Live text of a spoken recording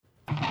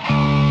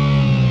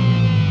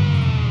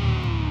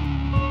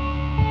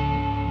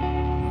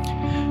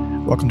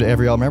Welcome to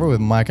Every Album Ever with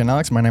Mike and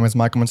Alex. My name is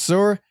Michael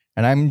Mansour,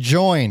 and I'm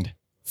joined,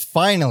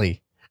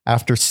 finally,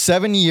 after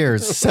 7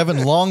 years,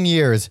 7 long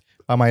years,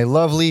 by my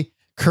lovely,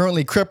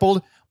 currently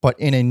crippled, but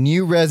in a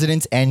new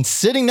residence, and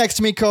sitting next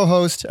to me,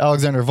 co-host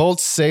Alexander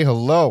Volts. Say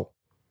hello.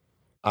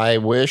 I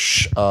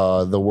wish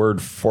the word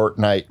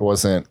Fortnite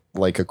wasn't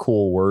like a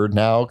cool word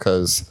now,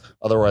 because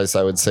otherwise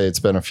I would say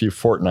it's been a few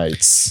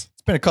fortnights.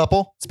 It's been a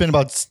couple. It's been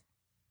about,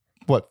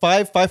 what,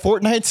 five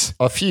fortnights?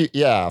 A few,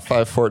 yeah,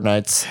 5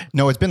 fortnights.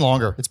 No, it's been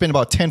longer. It's been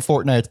about 10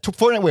 fortnights.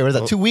 Wait, what is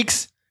that, 2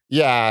 weeks?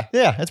 Yeah.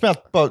 Yeah, it's been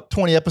about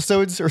 20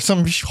 episodes or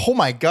some. Oh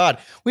my God.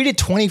 We did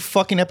 20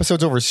 fucking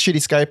episodes over shitty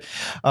Skype.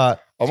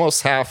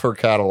 Almost half her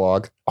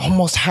catalog.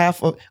 Almost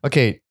half of.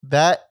 Okay,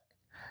 that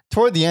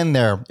toward the end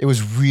there, it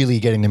was really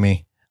getting to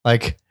me.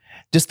 Like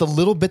just the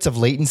little bits of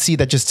latency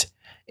that just.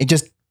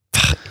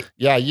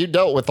 Yeah, you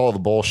dealt with all the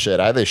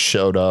bullshit. I just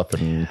showed up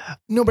and.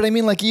 No, but I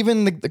mean, like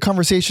even the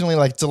conversationally,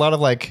 like it's a lot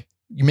of like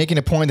you making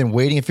a point and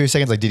waiting a few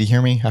seconds. Like, did he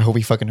hear me? I hope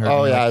he fucking heard me.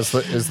 Oh yeah,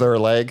 Like, is there a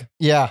leg?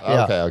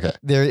 yeah. Okay.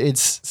 There,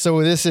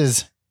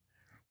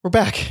 we're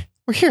back.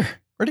 We're here.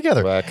 We're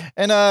together. Back.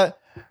 And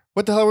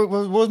what the hell?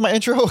 What was my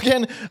intro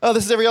again?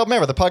 This is Every Album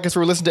Ever, the podcast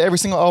where we listen to every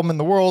single album in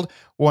the world,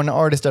 one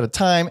artist at a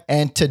time.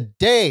 And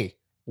today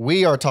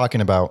we are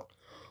talking about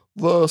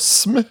The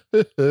Smiths.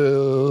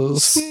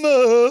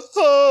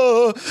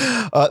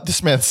 the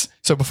Smiths.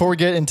 So before we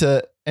get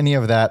into any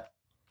of that,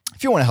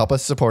 if you want to help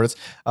us, support us,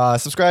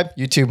 subscribe,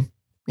 YouTube,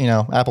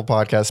 Apple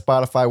Podcasts,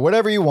 Spotify,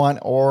 whatever you want,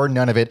 or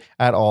none of it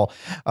at all.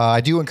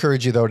 I do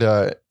encourage you, though,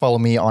 to follow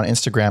me on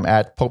Instagram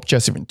at Pope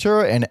Jesse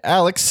Ventura and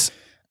Alex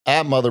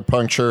At Mother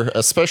Puncture,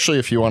 especially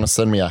if you want to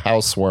send me a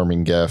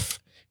housewarming gif,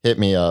 hit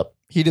me up.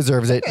 He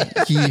deserves it.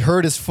 He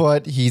hurt his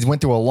foot. He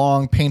went through a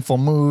long, painful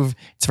move.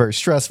 It's very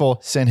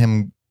stressful. Send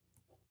him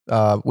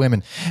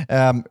women.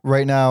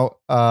 Right now,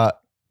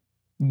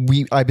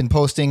 I've been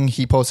posting.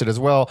 He posted as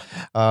well.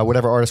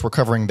 Whatever artist we're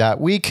covering that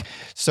week.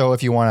 So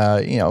if you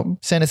want to,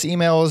 send us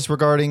emails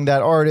regarding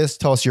that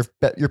artist, tell us your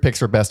picks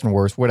for best and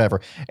worst, whatever.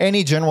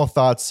 Any general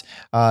thoughts,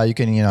 you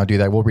can do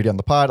that. We'll read it on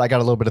the pod. I got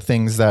a little bit of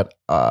things that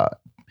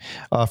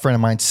a friend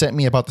of mine sent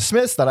me about the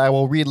Smiths that I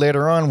will read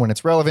later on when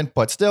it's relevant,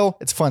 but still,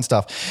 it's fun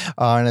stuff.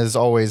 And as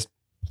always,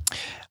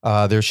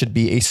 there should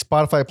be a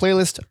Spotify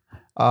playlist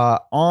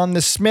on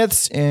the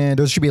Smiths, and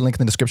there should be a link in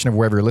the description of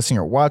wherever you're listening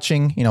or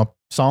watching.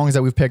 Songs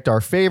that we've picked, our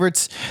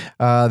favorites.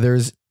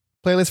 There's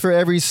playlists for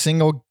every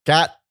single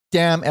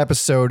goddamn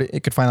episode.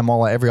 You could find them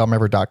all at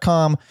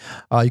everyalbumever.com.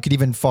 You could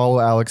even follow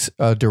Alex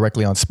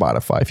directly on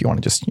Spotify if you want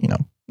to just,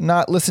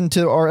 not listen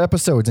to our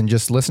episodes and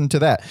just listen to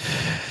that.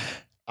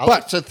 I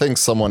like to think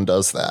someone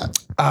does that.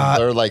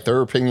 They're like,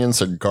 their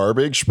opinions are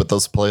garbage, but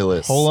those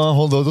playlists. Hold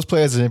on. Those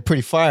playlists are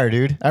pretty fire,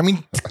 dude. I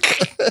mean,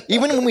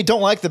 even when we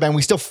don't like the band,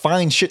 we still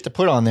find shit to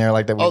put on there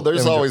like that.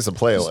 There's always a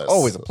playlist. There's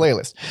always a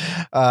playlist.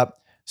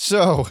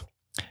 So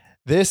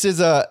this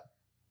is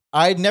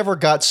I never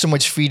got so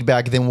much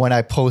feedback than when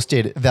I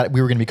posted that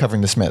we were going to be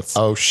covering the Smiths.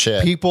 Oh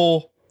shit.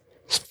 People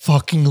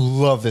fucking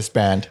love this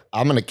band.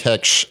 I'm gonna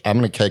catch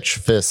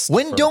fists.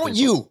 When don't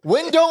you?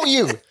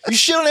 You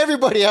shit on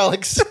everybody,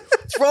 Alex.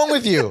 What's wrong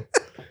with you?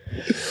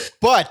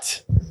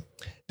 But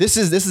this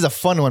is a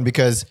fun one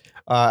because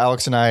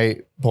Alex and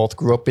I both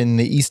grew up in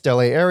the East LA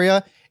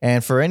area,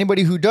 and for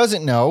anybody who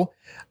doesn't know,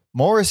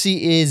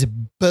 Morrissey is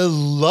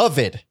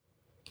beloved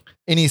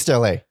in East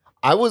LA.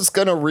 I was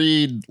gonna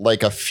read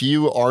like a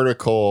few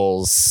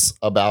articles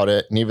about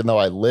it, and even though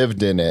I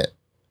lived in it,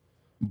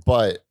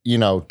 but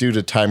due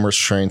to time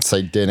restraints,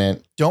 I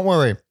didn't. Don't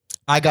worry.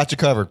 I got you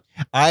covered.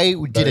 I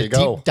did a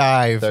deep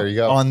dive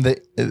on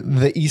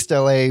the East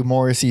LA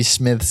Morrissey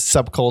Smith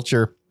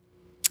subculture.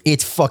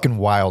 It's fucking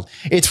wild.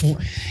 It's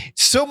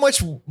so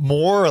much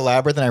more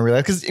elaborate than I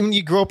realized. Because when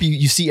you grow up,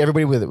 you see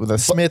everybody with a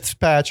Smith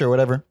patch or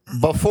whatever.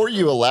 Before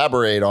you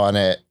elaborate on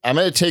it, I'm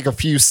going to take a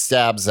few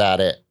stabs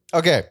at it.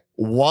 Okay.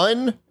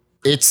 One,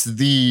 it's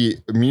the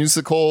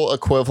musical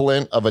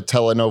equivalent of a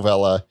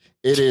telenovela.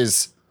 It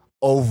is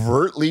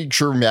overtly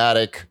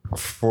dramatic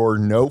for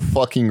no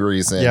fucking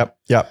reason.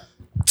 Yep.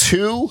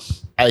 2,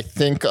 I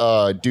think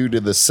due to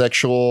the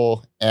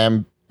sexual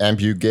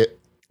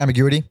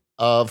ambiguity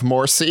of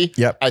Morrissey,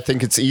 yep. I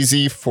think it's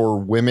easy for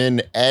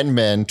women and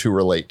men to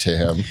relate to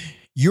him.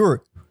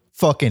 You're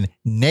fucking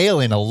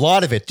nailing a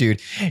lot of it,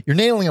 dude. You're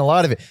nailing a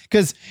lot of it.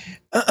 Because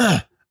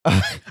I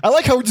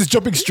like how we're just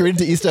jumping straight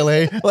into East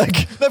LA.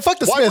 Like, fuck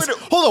the Smiths.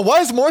 Hold on, why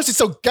is Morrissey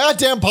so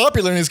goddamn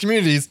popular in his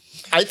communities?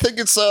 I think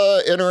it's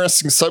an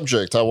interesting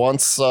subject. I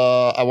once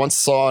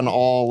saw an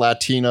all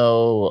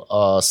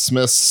Latino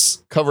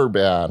Smiths cover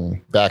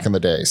band back in the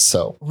day.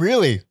 So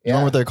really, you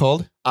know what they're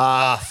called?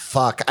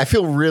 Fuck. I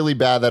feel really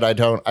bad that I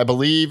don't. I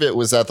believe it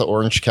was at the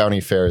Orange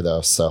County Fair though.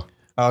 So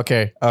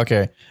okay.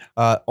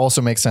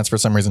 Also makes sense for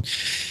some reason.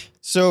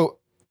 So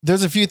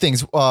there's a few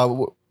things.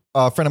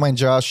 A friend of mine,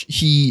 Josh,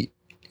 he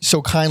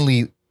so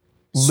kindly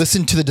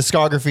listened to the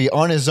discography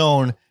on his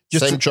own.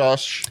 Same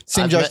Josh.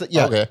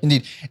 Yeah, okay.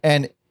 Indeed.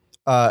 And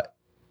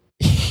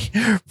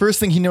first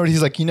thing he noted,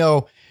 he's like,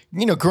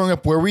 growing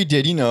up where we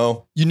did,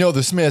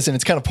 the Smiths, and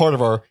it's kind of part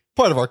of our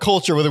part of our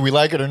culture, whether we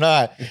like it or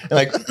not. And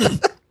like,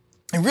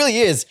 it really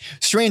is,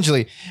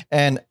 strangely.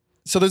 And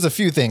so there's a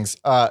few things.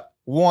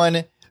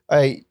 One,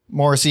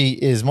 Morrissey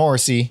is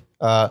Morrissey.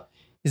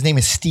 His name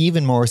is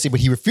Stephen Morrissey, but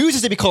he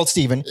refuses to be called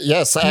Stephen.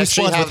 Yes, I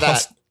actually have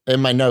that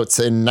in my notes.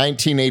 In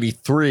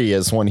 1983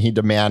 is when he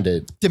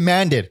demanded.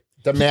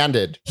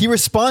 He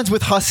responds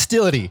with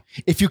hostility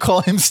if you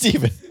call him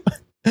Stephen.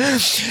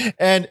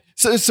 And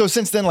so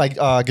since then, like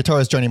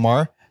guitarist Johnny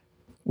Marr,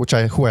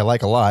 who I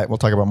like a lot. We'll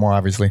talk about more,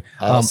 obviously.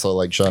 I also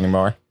like Johnny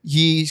Marr.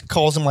 He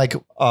calls him like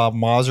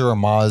Mazzer or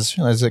Maz.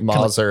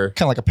 Mazzer.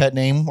 Kind of like a pet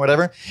name,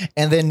 whatever.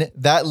 And then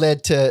that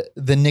led to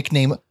the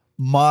nickname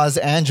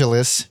Maz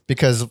Angeles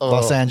because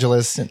Los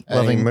Angeles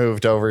and he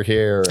moved over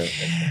here.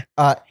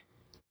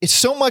 It's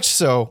so much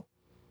so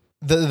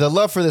the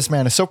love for this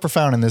man is so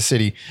profound in this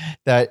city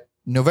that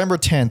November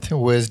 10th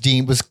was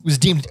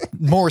deemed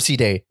Morrissey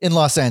Day in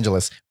Los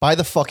Angeles by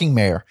the fucking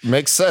mayor.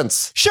 Makes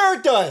sense. Sure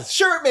it does.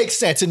 Sure it makes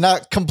sense and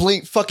not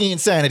complete fucking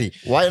insanity.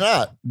 Why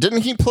not?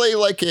 Didn't he play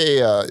like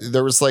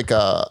there was like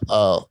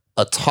a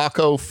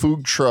taco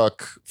food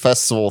truck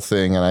festival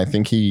thing, and I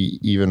think he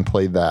even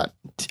played that.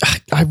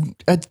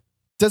 It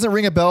doesn't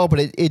ring a bell, but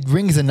it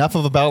rings enough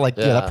of a bell. Like,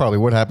 yeah that probably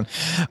would happen.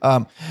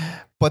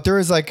 But there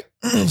is like,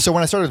 so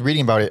when I started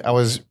reading about it, I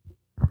was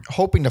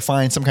hoping to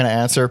find some kind of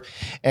answer,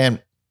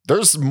 and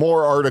there's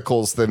more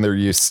articles than there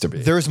used to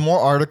be. There's more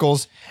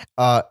articles.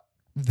 I'll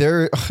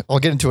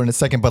get into it in a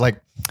second, but like,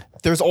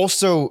 there's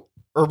also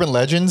urban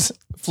legends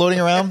floating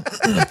around,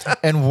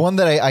 and one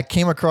that I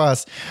came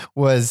across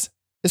this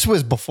is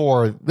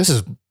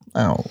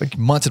I don't know, like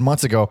months and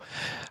months ago.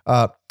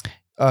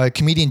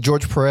 Comedian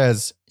George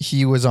Perez,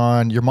 he was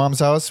on Your Mom's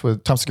House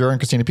with Tom Segura and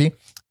Christina P.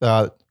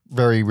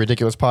 Very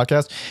ridiculous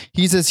podcast.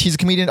 He's a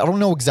comedian. I don't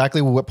know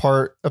exactly what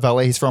part of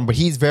LA he's from, but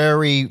he's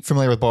very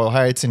familiar with Boyle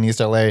Heights in East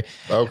LA.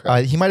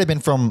 Okay. He might have been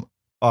from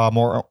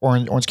more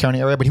Orange County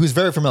area, but he was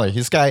very familiar.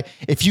 This guy,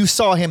 if you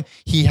saw him,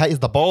 he has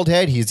the bald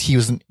head. He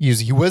was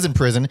in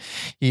prison.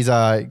 He's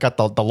got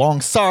the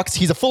long socks.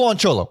 He's a full on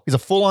cholo.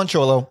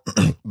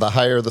 The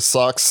higher the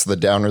socks, the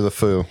downer the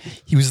foo.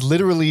 He was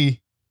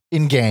literally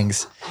in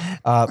gangs.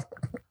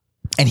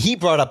 And he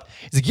brought up,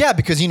 he's like, yeah,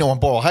 because, on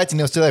Boyle Heights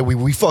in East LA,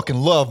 we fucking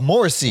love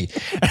Morrissey.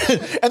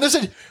 And they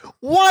said,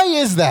 why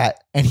is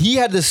that? And he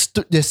had this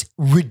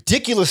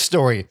ridiculous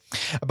story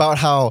about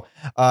how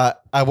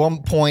at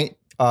one point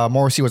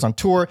Morrissey was on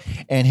tour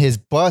and his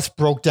bus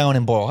broke down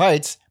in Boyle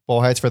Heights.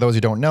 Boyle Heights, for those who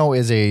don't know,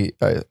 is a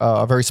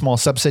very small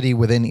subcity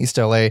within East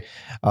LA.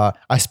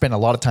 I spent a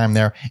lot of time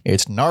there.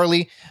 It's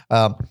gnarly,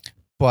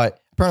 but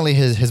apparently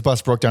his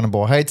bus broke down in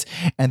Boyle Heights,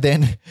 and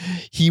then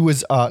he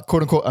was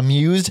quote unquote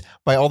amused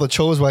by all the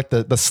cholos with like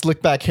the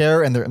slick back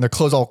hair and their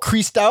clothes all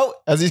creased out,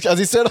 as he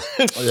said.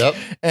 Yep.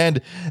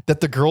 And that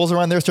the girls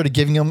around there started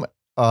giving him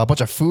a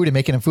bunch of food and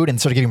making him food and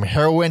started giving him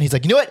heroin. He's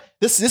like, you know what?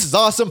 This is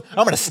awesome.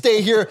 I'm gonna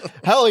stay here.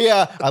 Hell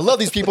yeah, I love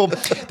these people.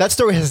 That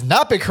story has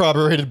not been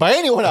corroborated by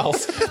anyone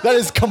else.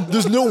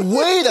 There's no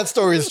way that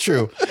story is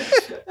true.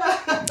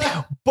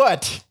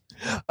 But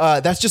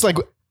that's just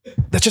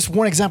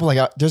one example.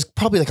 Like, there's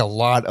probably like a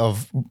lot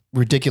of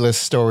ridiculous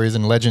stories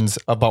and legends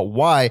about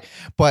why.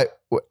 But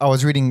I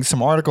was reading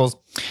some articles.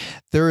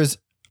 There is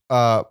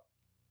an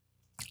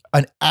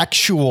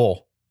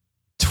actual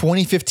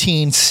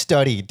 2015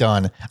 study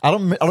done. I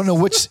don't know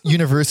which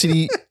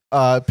university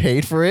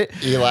paid for it.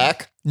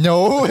 ELAC?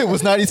 No, it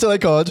was not East LA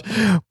College,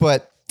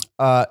 but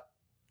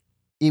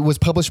it was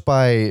published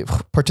by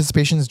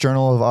Participation's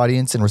Journal of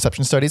Audience and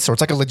Reception Studies. So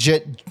it's like a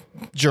legit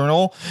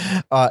journal,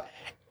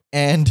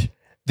 and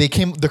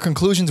the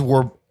conclusions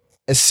were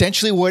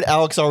essentially what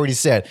Alex already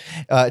said.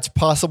 It's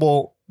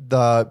possible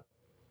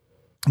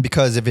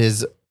because of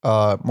his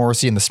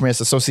Morrissey and the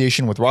Smiths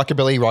association with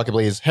rockabilly.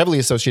 Rockabilly is heavily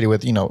associated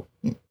with mid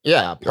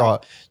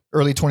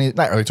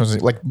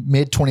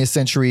 20th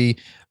century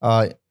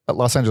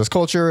Los Angeles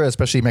culture,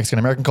 especially Mexican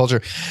American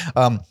culture.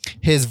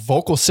 His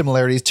vocal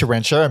similarities to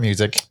ranchera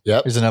music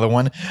is another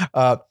one.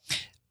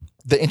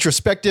 The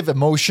introspective,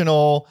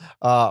 emotional,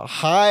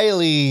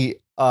 highly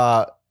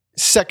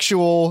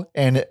sexual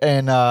and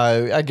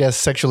I guess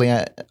sexually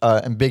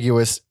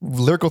ambiguous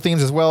lyrical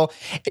themes as well.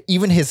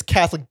 Even his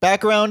Catholic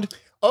background.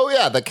 Oh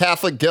yeah, the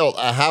Catholic guilt.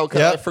 How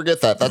could I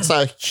forget that? That's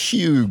a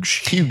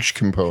huge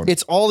component.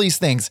 It's all these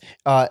things.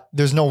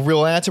 There's no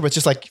real answer, but it's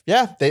just like,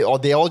 they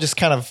all just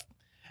kind of.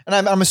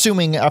 And I'm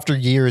assuming after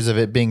years of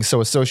it being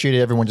so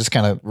associated, everyone just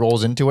kind of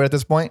rolls into it at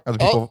this point. Other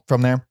people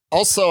from there.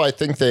 Also, I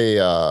think they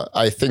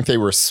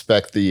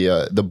respect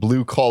the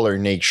blue collar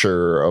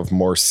nature of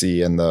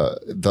Morrissey and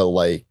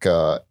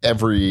the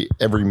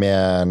every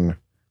man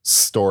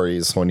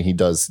stories when he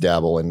does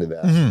dabble into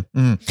that.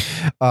 Mm-hmm,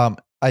 mm-hmm.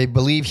 I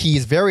believe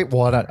he's very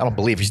well. I don't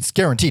believe he's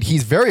guaranteed.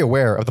 He's very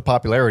aware of the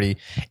popularity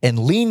and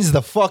leans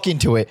the fuck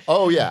into it.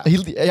 Oh yeah, I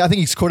think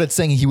he's quoted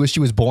saying he wished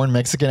he was born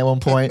Mexican at one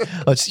point.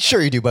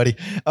 Sure you do, buddy.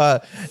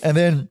 And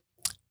then,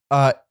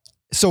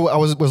 so I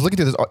was looking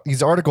through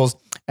these articles,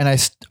 and I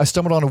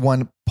stumbled onto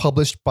one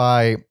published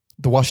by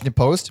the Washington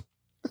Post,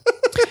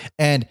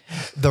 and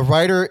the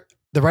writer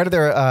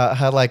there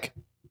had like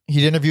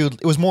he'd interviewed.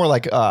 It was more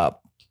like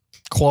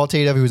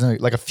qualitative. He was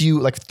like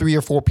like 3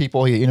 or 4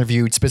 people he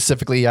interviewed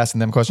specifically, asking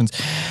them questions.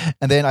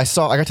 And then I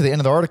got to the end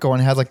of the article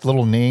and it had like the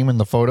little name and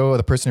the photo of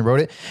the person who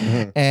wrote it.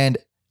 Mm-hmm. And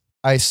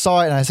I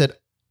saw it and I said,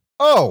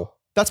 "Oh,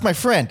 that's my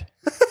friend."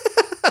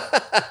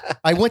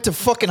 I went to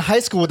fucking high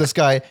school with this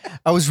guy.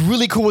 I was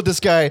really cool with this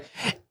guy.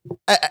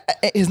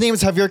 His name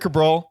is Javier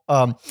Cabral.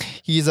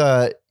 He's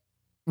a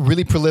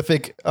really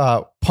prolific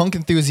punk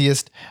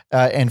enthusiast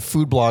and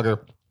food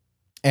blogger.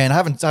 And I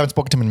haven't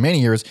spoken to him in many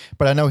years,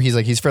 but I know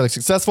he's fairly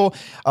successful.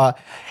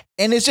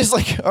 And it's just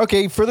like,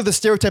 okay, further the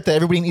stereotype that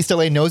everybody in East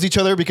LA knows each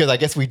other, because I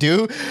guess we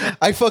do.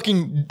 I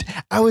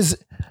was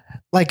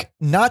like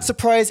not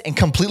surprised and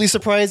completely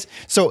surprised.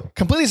 So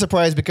completely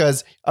surprised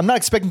because I'm not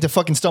expecting to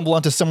fucking stumble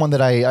onto someone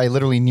that I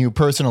literally knew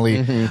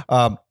personally.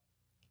 Mm-hmm.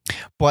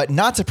 But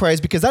not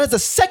surprised because that is the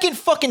second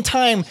fucking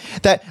time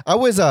that I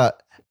was at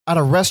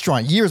a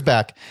restaurant years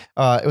back.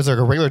 It was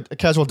like a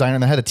casual diner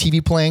and they had a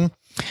TV playing.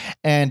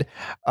 And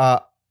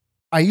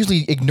I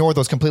usually ignore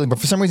those completely, but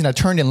for some reason I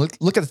turned and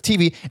looked at the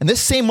TV, and this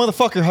same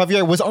motherfucker,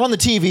 Javier, was on the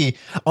TV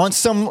on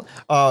some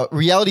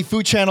reality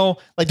food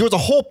channel. Like there was a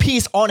whole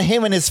piece on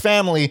him and his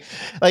family.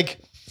 Like,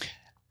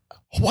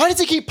 why does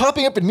he keep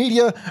popping up in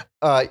media?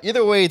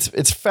 Either way,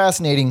 it's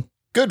fascinating.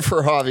 Good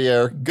for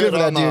Javier. Good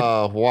on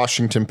the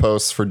Washington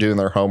Post for doing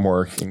their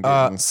homework and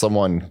getting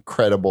someone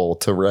credible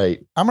to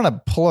write. I'm going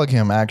to plug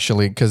him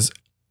actually because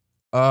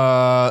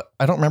I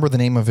don't remember the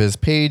name of his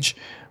page,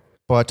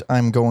 but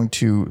I'm going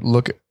to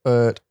look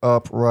it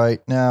up right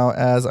now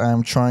as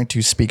I'm trying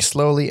to speak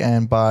slowly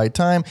and buy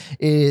time.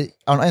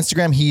 On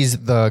Instagram, he's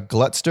the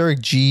Glutster,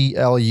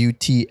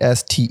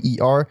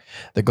 Glutster,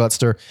 the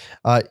Glutster.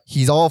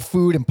 He's all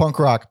food and punk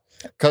rock.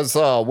 Because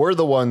we're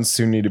the ones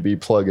who need to be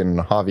plugging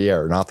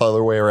Javier, not the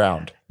other way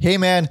around. Hey,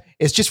 man,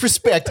 it's just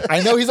respect.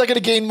 I know he's not going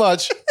to gain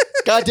much.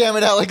 God damn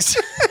it, Alex.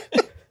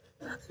 You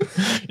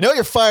know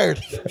you're fired.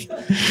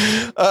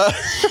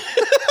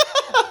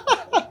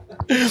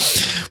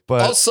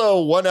 But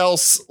also, what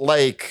else?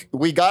 Like,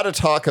 we got to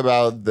talk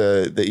about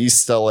the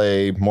East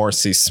LA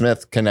Morrissey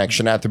Smith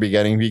connection at the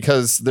beginning,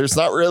 because there's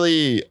not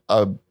really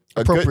a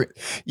good,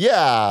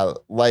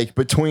 like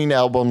between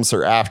albums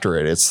or after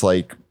it. It's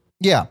like,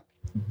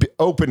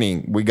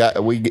 opening.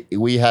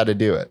 We had to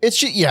do it. It's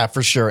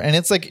for sure. And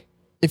it's like,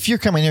 if you're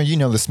coming here, you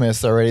know the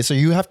Smiths already, so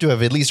you have to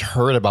have at least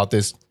heard about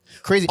this.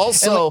 Crazy.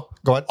 Also,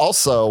 go ahead.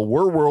 Also,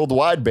 we're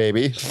worldwide,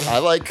 baby. I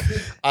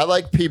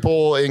like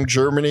people in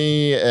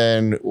Germany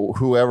and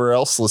whoever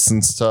else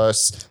listens to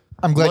us.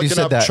 I'm glad you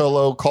said that.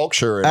 Cholo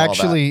culture. And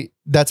actually,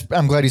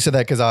 I'm glad you said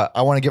that, because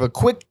I want to give a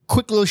quick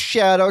little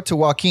shout out to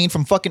Joaquin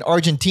from fucking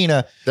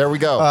Argentina. There we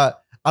go. I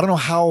don't know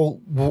how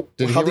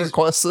did he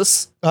request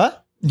this? Huh?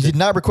 He did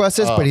not request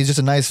this, but he's just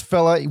a nice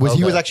fella. He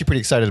was actually pretty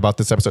excited about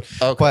this episode.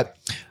 Okay.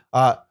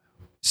 But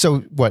so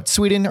what?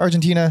 Sweden,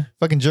 Argentina,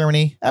 fucking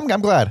Germany. I'm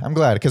glad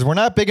because we're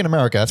not big in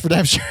America. That's for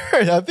damn sure.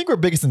 I think we're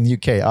biggest in the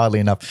UK, oddly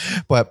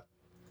enough. But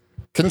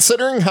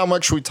considering how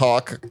much we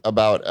talk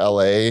about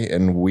LA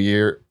and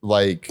weird,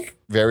 like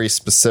very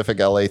specific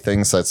LA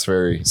things, that's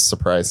very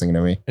surprising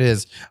to me. It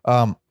is.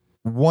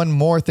 One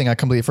more thing I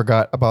completely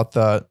forgot about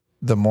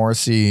the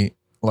Morrissey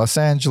Los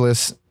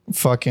Angeles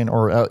fucking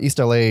or East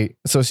LA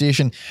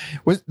Association.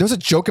 There was a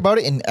joke about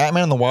it in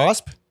Ant-Man and the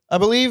Wasp, I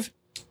believe.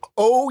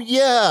 Oh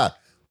yeah.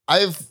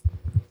 I've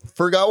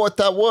forgot what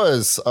that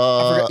was.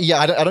 I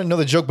don't know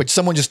the joke, but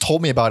someone just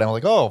told me about it. I'm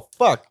like, oh,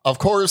 fuck. Of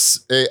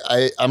course,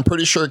 I'm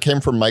pretty sure it came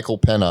from Michael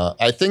Pena.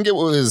 I think it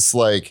was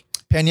like...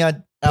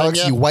 Pena,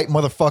 Alex, you white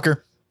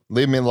motherfucker.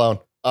 Leave me alone.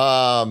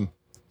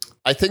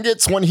 I think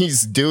it's when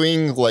he's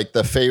doing like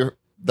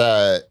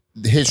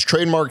his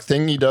trademark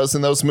thing he does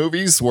in those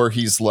movies where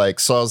he's like,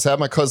 so I was at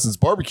my cousin's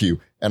barbecue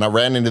and I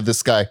ran into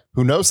this guy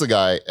who knows the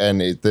guy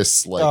and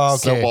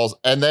snowballs.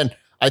 And then...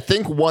 I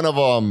think one of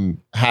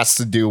them has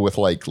to do with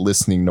like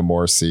listening to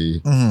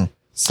Morrissey. Mm-hmm.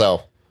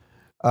 So,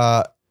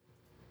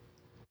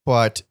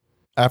 but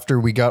after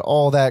we got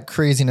all that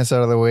craziness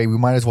out of the way, we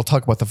might as well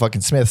talk about the fucking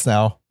Smiths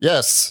now.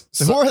 Yes.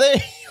 So who are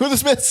they? Who are the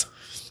Smiths?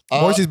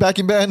 Morrissey's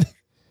backing band?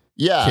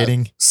 Yeah.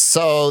 Kidding.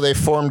 So they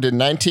formed in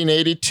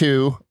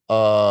 1982.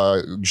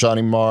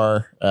 Johnny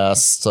Marr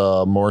asked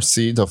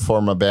Morrissey to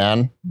form a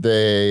band.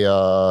 They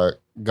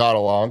got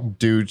along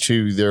due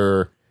to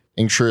their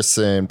interests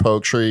in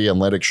poetry and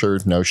literature.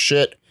 No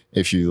shit.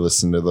 If you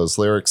listen to those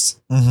lyrics.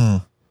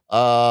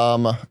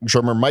 Mm-hmm.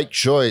 Drummer Mike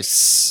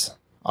Joyce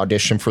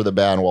auditioned for the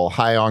band while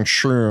high on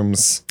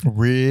shrooms.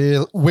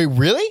 Wait,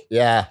 really?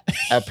 Yeah.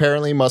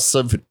 Apparently must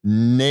have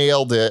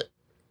nailed it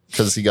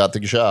because he got the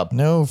job.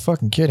 No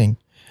fucking kidding.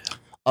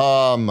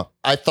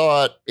 I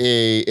thought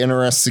a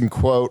interesting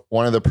quote,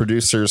 one of the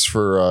producers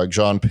for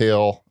John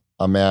Peel,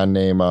 a man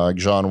named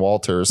John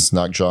Walters,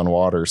 not John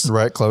Waters.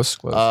 Right, close.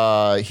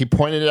 He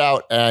pointed it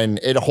out, and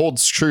it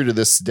holds true to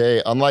this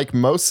day. Unlike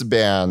most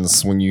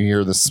bands, when you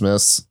hear the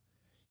Smiths,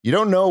 you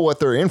don't know what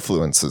their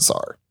influences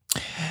are.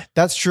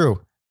 That's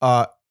true.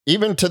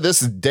 Even to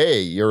this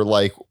day, you're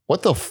like,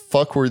 what the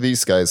fuck were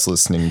these guys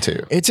listening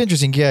to? It's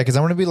interesting, yeah, because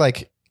I'm going to be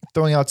like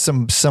throwing out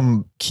some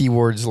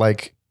keywords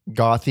like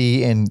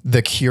gothy and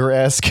The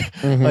Cure-esque.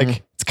 Mm-hmm.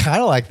 Like it's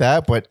kind of like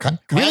that, but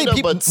really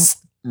people, but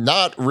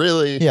not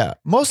really. Yeah,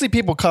 mostly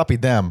people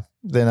copied them.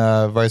 Then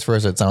vice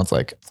versa, it sounds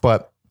like.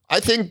 But I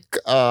think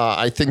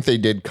they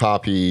did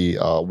copy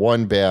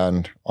one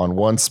band on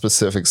one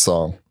specific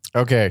song.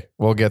 Okay,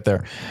 we'll get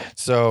there.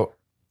 So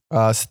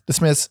the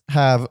Smiths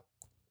have,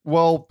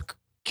 well,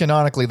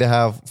 canonically they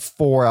have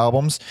 4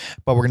 albums,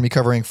 but we're going to be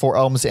covering 4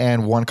 albums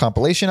and 1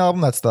 compilation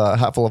album. That's the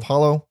Hatful of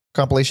Hollow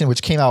compilation,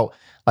 which came out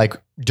like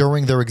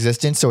during their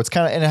existence. So it's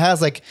kind of, and it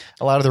has like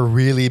a lot of the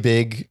really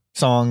big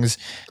songs.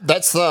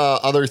 That's the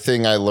other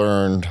thing I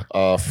learned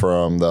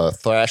from the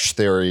Thrash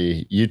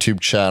Theory YouTube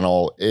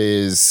channel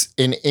is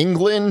in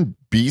England,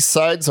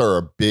 B-sides are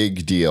a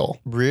big deal.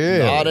 Really?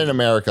 Not in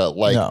America.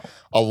 Like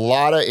a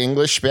lot of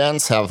English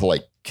bands have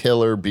like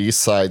killer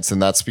B-sides,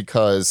 and that's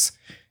because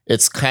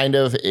it's kind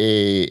of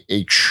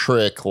a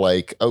trick.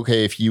 Like,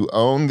 okay, if you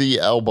own the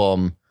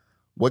album,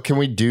 what can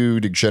we do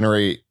to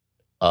generate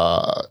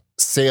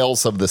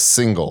sales of the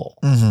single?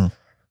 Mm-hmm.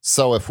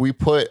 So if we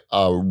put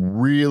a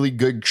really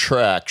good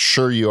track,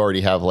 sure, you already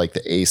have like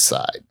the A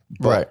side,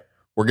 right?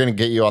 We're going to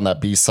get you on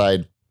that B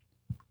side.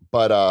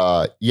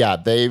 But yeah,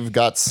 they've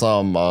got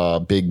some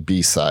big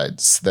B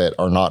sides that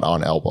are not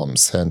on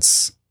albums.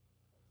 Hence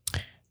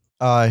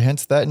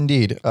that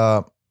indeed.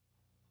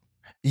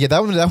 Yeah,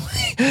 that one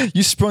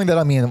you sprung that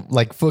on me in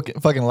like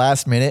fucking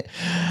last minute.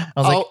 I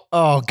was like,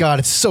 oh God,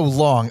 it's so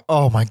long.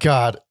 Oh my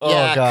God. Oh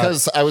yeah, God.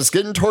 Because I was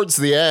getting towards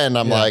the end.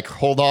 I'm like,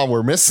 hold on,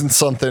 we're missing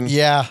something.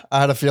 Yeah,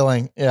 I had a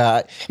feeling.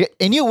 Yeah.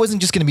 I knew it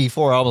wasn't just going to be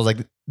 4 albums. Like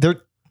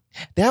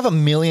they have a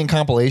million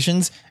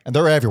compilations and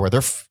they're everywhere.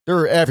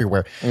 They're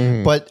everywhere.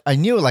 Mm. But I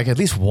knew like at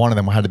least one of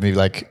them had to be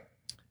like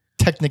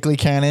technically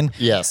canon.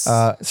 Yes.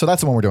 So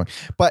that's the one we're doing.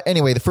 But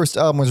anyway, the first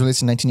album was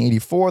released in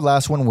 1984.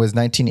 Last one was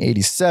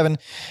 1987.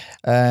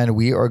 And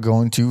we are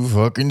going to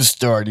fucking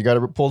start. You got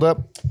it pulled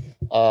up?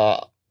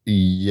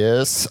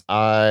 Yes,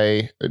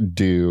 I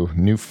do.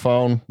 New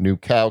phone, new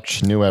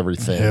couch, new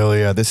everything. Hell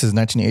yeah. This is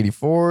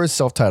 1984,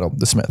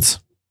 self-titled, The Smiths.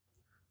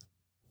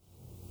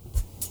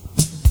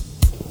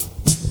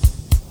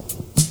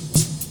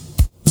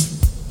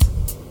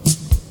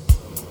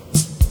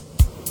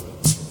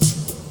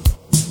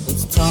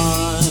 It's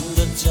time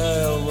to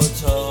tell the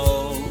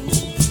tale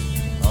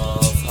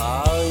of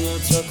how you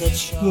took a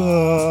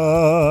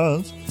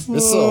chance.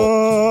 It's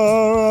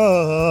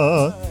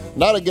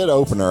not a good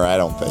opener, I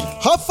don't think.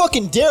 How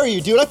fucking dare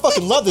you, dude? I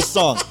fucking love this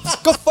song.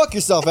 Go fuck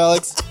yourself,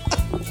 Alex.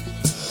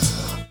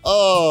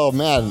 Oh,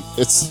 man.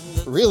 It's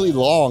really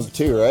long,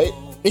 too, right?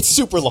 It's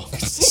super long.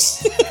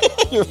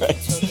 You're right.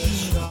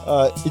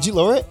 Did you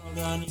lower it?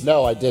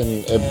 No, I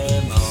didn't.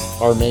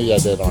 Or maybe I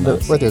did on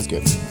it. Right there's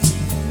good.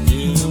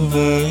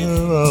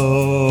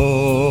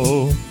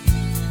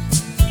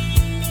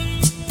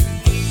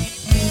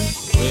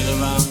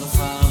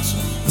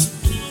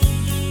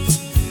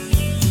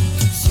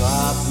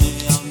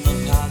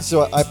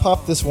 So I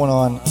popped this one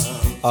on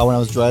when I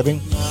was driving.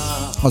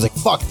 I was like,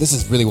 fuck, this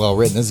is really well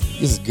written. This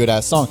is a good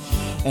ass song.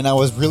 And I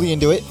was really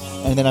into it.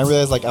 And then I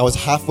realized like I was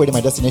halfway to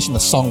my destination. The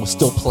song was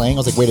still playing. I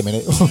was like, wait a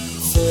minute.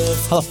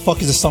 How the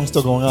fuck is this song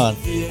still going on?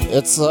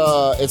 It's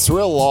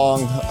real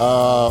long.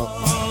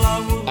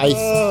 I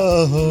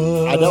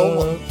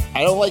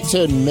don't like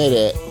to admit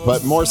it,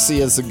 but Morrissey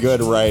is a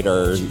good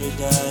writer.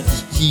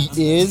 He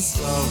is.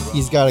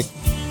 He's got a.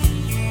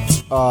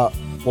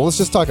 Well, let's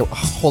just talk.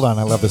 Hold on,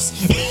 I love this.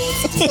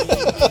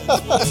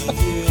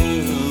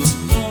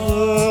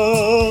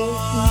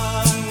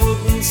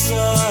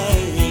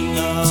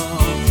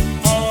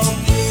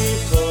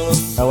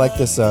 I like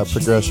this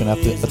progression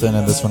at the end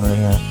of this one right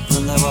here.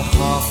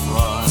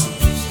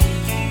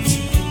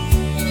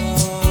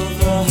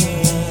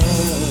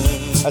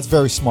 That's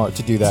very smart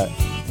to do that.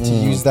 To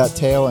use that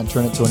tail and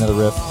turn it to another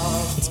riff.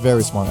 It's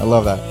very smart. I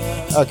love that.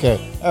 Okay.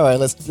 All right.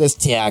 Let's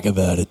talk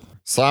about it.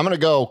 So I'm gonna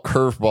go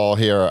curveball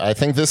here. I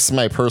think this is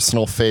my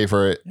personal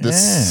favorite.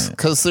 This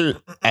because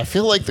I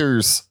feel like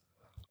there's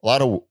a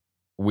lot of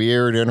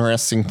weird,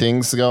 interesting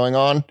things going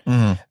on,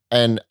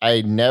 and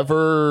I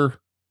never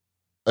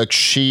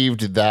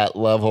achieved that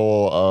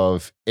level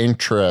of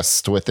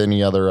interest with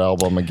any other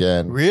album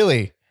again.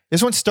 Really,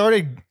 this one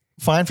started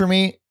fine for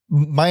me.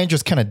 My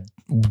interest kind of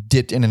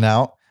dipped in and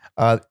out.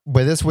 But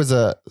this was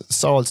a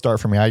solid start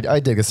for me. I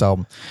dig this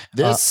album.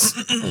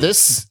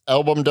 This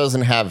album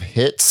doesn't have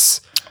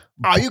hits.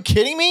 Are you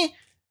kidding me?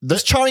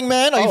 This Charming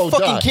Man? Are you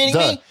fucking kidding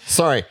me?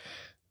 Sorry.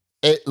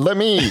 Let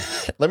me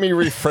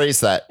rephrase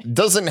that.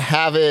 Doesn't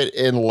have it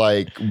in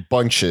like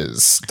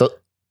bunches.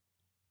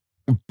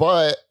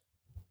 But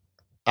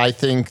I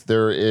think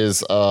there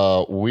is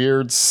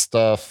weird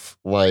stuff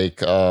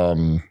like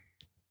or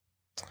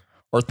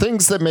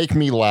things that make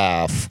me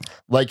laugh.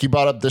 Like you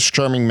brought up This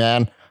Charming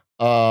Man.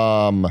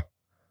 Like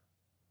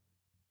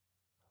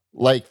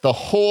the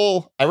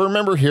whole I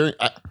remember hearing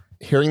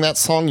that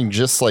song and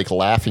just like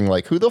laughing,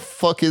 like, who the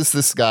fuck is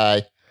this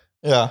guy?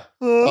 Yeah.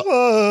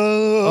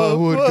 I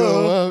would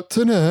go out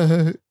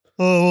tonight.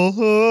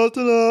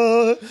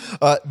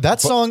 That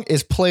song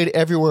is played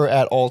everywhere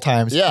at all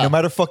times. Yeah. No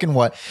matter fucking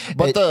what.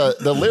 But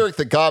the lyric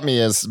that got me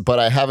is, but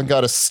I haven't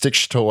got a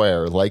stitch to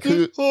wear. Like,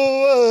 who?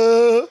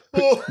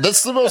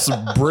 That's the most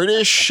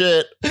British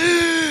shit.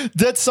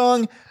 That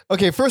song.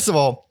 Okay, first of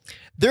all,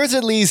 there's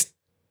at least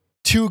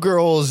 2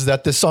 girls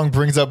that this song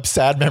brings up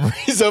sad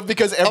memories of,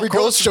 because every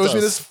girl shows me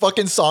this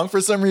fucking song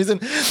for some reason.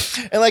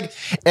 And like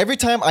every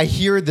time I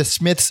hear the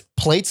Smiths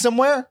played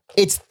somewhere,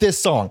 it's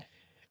this song.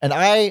 And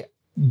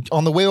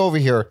on the way over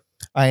here,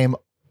 I am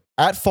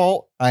at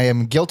fault. I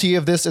am guilty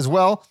of this as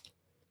well.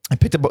 I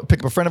picked up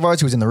a friend of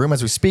ours who's in the room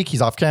as we speak.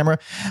 He's off camera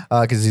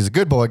because he's a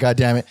good boy. God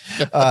damn it.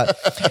 I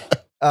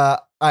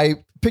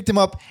picked him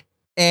up,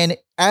 and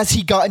as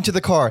he got into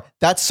the car,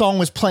 that song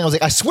was playing. I was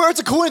like, I swear it's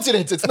a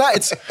coincidence. It's not.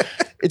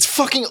 It's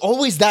fucking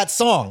always that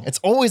song. It's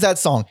always that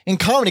song. In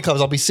comedy clubs,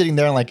 I'll be sitting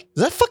there and like,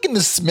 is that fucking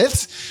the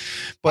Smiths?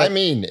 But I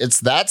mean, it's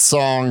that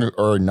song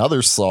or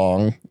another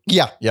song.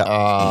 Yeah.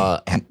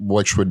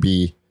 Which would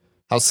be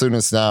How Soon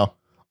Is Now.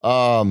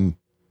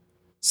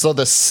 So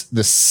the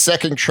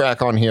second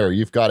track on here,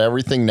 You've Got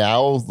Everything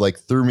Now, like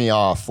threw me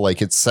off.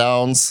 Like it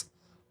sounds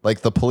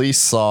like the Police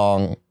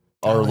song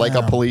or like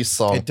a Police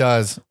song. It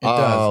does. It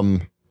does.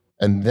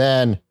 And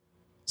then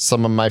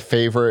some of my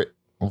favorite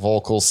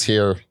vocals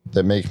here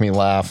that make me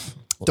laugh.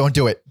 Don't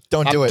do it.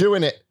 Don't do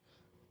it.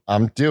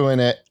 I'm doing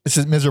it. This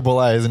is Miserable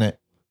Eye, isn't it?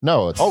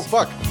 No, it's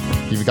fuck.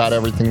 You've Got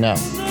Everything Now.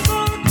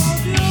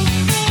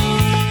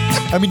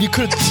 I mean, you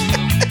could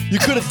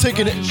have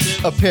taken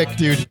a pick,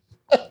 dude.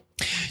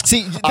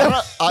 See,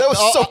 that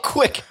was so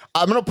quick.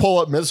 I'm gonna pull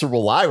up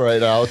Miserable Eye right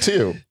now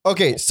too.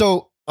 Okay,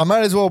 so I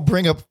might as well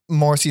bring up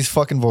Morrissey's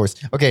fucking voice.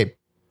 Okay,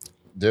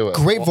 do it.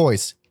 Great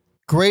voice,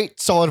 great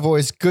solid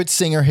voice, good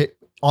singer. Hit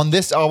on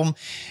this album.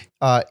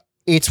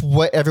 It's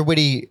what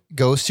everybody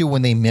goes to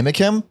when they mimic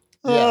him.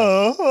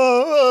 Yeah.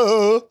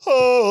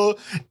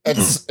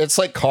 It's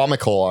like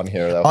comical on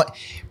here though.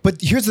 But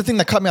here's the thing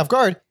that caught me off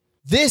guard.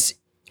 This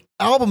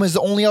album is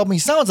the only album he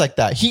sounds like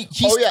that.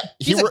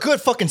 He's a good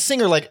fucking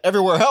singer like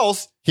everywhere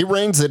else. He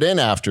reins it in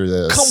after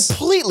this.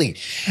 Completely.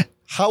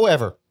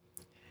 However,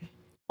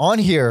 on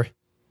here,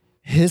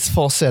 his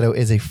falsetto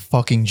is a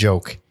fucking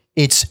joke.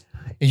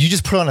 You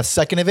just put on a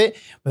second of it,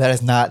 but that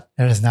is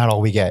not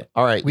all we get.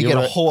 All right. We get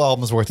a whole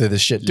album's worth of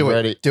this shit. Do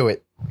it. Do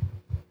it.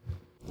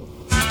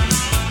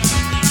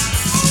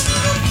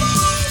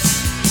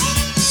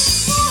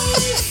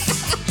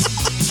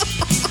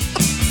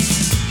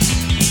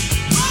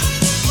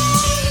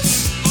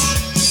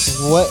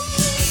 What?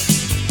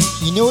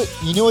 You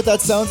know what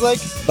that sounds like?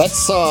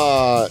 That's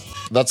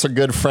a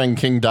good friend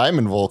King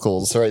Diamond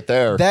vocals right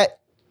there.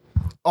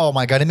 Oh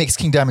my god, it makes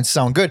King Diamond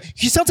sound good.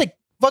 He sounds like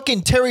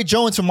fucking Terry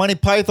Jones from Monty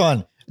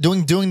Python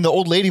doing the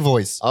old lady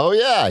voice. Oh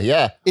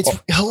yeah. It's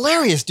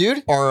hilarious,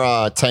 dude.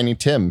 Or Tiny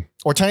Tim.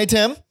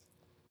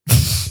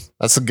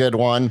 That's a good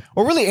one.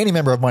 Or really any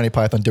member of Monty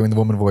Python doing the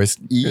woman voice.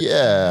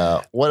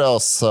 Yeah. What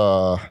else?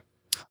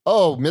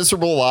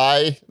 Miserable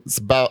Eye.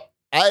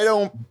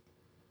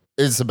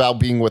 It's about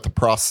being with a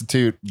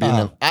prostitute.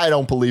 I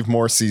don't believe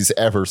Morrissey's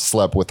ever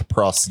slept with a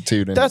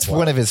prostitute. That's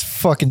one of his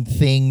fucking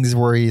things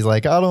where he's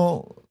like,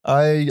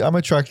 I'm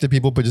attracted to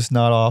people, but just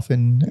not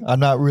often. I'm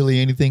not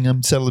really anything.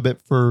 I'm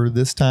celibate for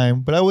this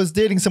time, but I was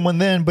dating someone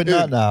then, but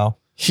not now.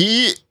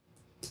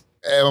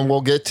 And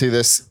we'll get to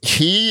this.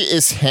 He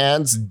is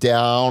hands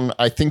down.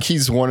 I think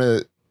he's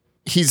a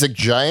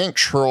giant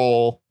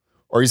troll,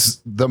 or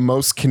he's the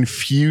most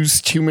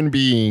confused human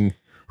being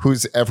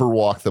who's ever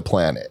walked the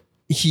planet.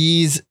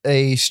 He's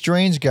a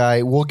strange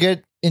guy. We'll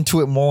get into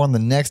it more on the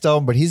next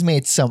album, but he's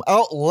made some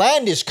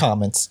outlandish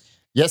comments.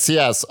 Yes, he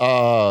has.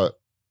 I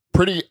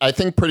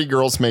think Pretty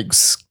Girls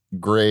Makes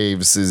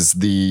Graves is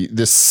the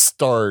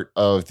start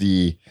of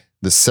the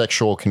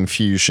sexual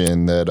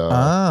confusion that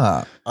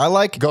I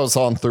like goes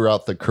on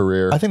throughout the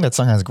career. I think that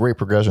song has great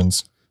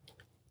progressions.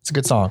 It's a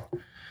good song.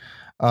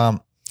 I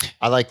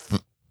like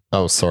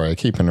sorry, I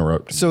keep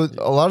interrupting. So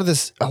I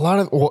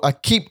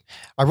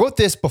wrote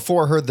this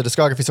before I heard the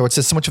discography, so it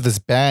says so much of this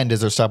band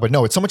is their style, but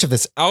no, it's so much of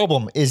this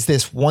album is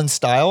this one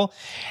style,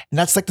 and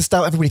that's like the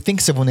style everybody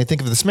thinks of when they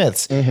think of the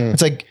Smiths. Mm-hmm.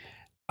 It's like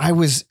I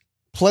was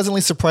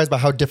pleasantly surprised by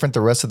how different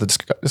the rest of the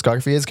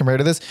discography is compared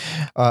to this.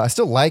 I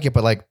still like it,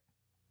 but like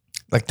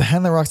The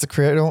Hand That Rocks the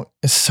Cradle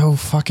is so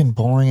fucking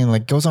boring and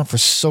like goes on for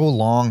so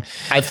long.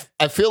 I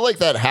feel like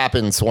that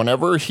happens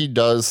whenever he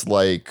does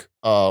like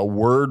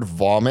word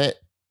vomit.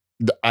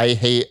 I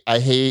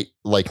hate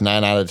like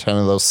 9 out of 10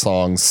 of those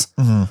songs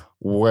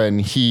when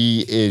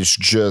he is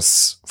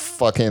just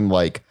fucking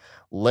like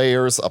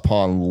layers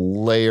upon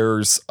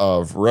layers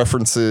of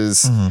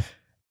references.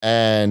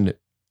 And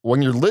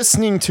when you're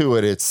listening to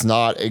it, it's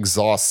not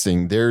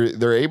exhausting.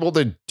 They're able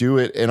to do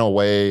it in a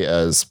way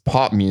as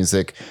pop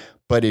music.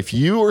 But if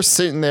you are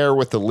sitting there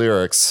with the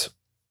lyrics,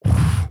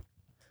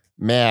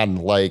 man,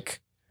 like,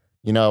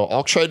 you know,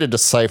 I'll try to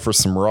decipher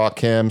some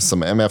Rakim, some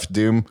MF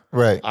Doom.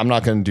 Right. I'm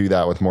not going to do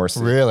that with Morrissey.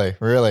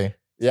 Really?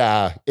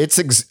 Yeah.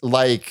 It's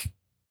like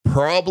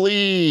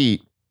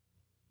probably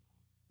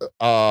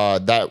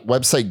that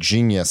website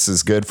Genius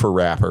is good for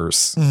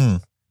rappers,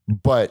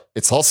 but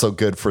it's also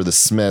good for the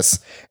Smiths.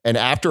 And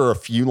after a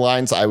few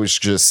lines, I was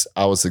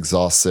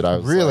exhausted. I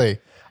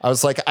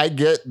was like, I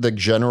get the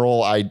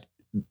general.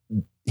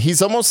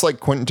 He's almost like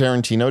Quentin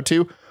Tarantino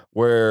too,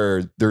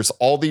 where there's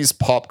all these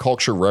pop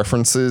culture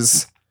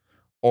references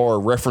or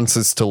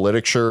references to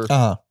literature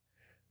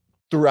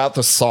throughout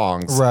the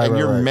songs, and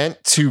you're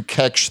meant to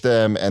catch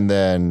them and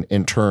then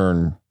in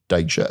turn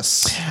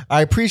digest.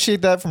 I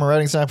appreciate that from a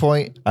writing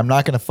standpoint. I'm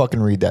not going to fucking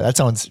read that. That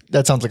sounds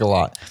like a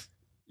lot.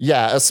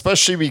 Yeah,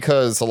 especially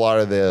because a lot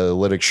of the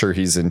literature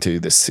he's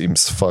into, this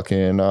seems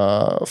fucking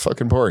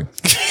boring,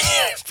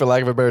 for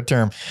lack of a better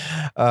term.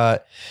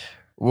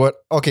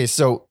 Okay,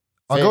 so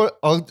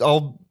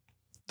the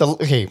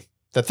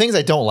things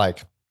I don't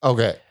like.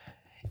 Okay.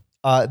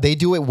 They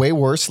do it way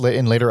worse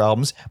in later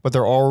albums, but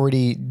they're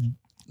already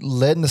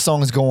letting the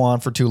songs go on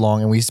for too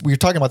long. And we were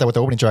talking about that with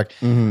the opening track.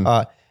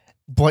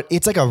 But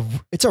it's like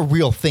it's a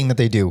real thing that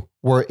they do,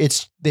 where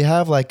they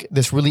have like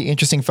this really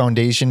interesting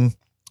foundation,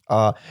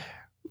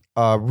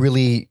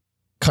 really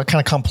kind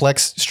of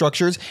complex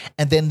structures,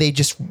 and then they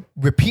just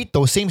repeat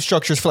those same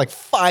structures for like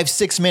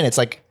 5-6 minutes.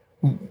 Like,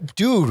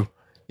 dude,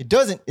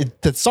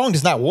 the song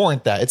does not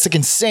warrant that. It's like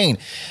insane.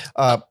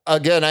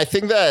 Again, I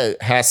think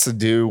that has to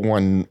do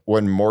when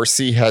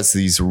Morrissey has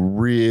these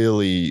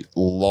really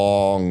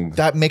long.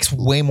 That makes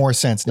way more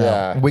sense now.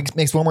 Yeah. It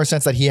makes way more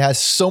sense that he has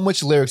so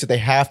much lyrics that they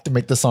have to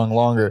make the song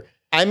longer.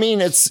 I mean,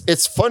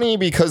 it's funny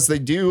because they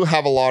do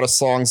have a lot of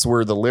songs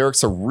where the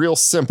lyrics are real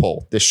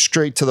simple. They're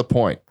straight to the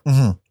point.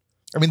 I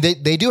mean,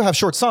 they do have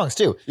short songs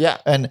too. Yeah.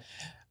 And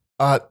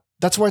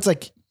that's why it's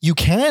like you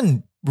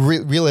can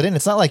reel it in.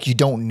 It's not like you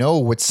don't know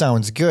what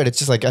sounds good. It's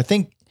just like, I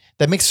think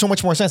that makes so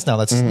much more sense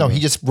now. No, he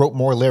just wrote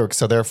more lyrics.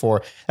 So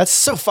therefore that's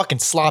so fucking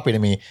sloppy to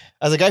me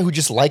as a guy who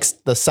just likes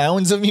the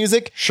sounds of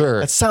music.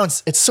 Sure. It's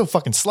so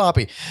fucking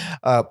sloppy.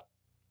 I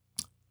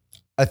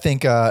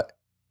think, I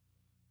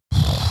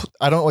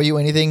don't owe you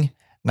anything.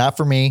 Not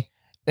for me.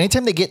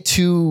 Anytime they get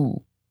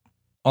too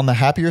on the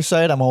happier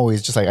side, I'm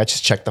always just like, I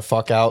just check the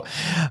fuck out.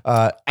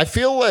 I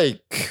feel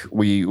like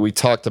we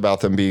talked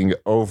about them being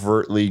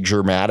overtly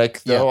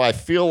dramatic, though. Yeah. I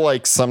feel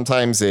like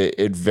sometimes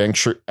it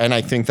ventures, and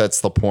I think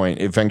that's the point.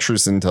 It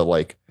ventures into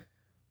like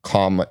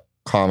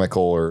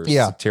comical or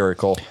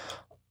satirical.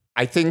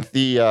 I think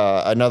the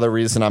another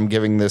reason I'm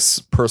giving this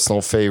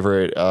personal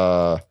favorite,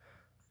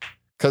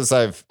 because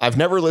I've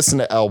never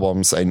listened to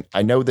albums. I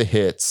know the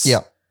hits.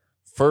 Yeah.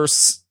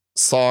 First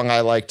song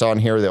I liked on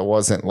here that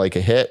wasn't like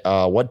a hit.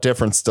 What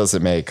difference does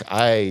it make?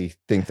 I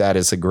think that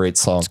is a great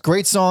song. It's a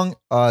great song.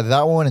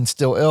 That one and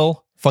Still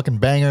Ill, fucking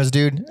bangers,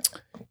 dude.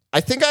 I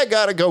think I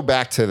gotta go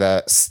back to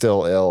that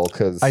Still Ill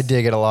because I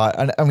dig it a lot.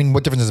 I mean,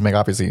 what difference does it make?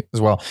 Obviously,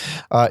 as well.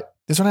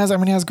 This one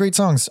has great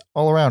songs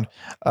all around,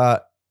 and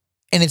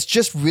it's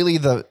just really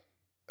the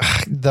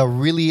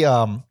really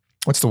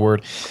what's the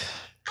word?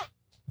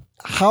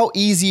 How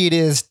easy it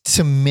is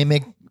to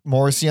mimic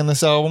Morrissey on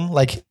this album.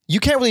 Like, you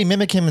can't really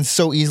mimic him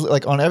so easily.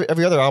 Like on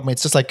every other album,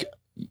 it's just like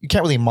you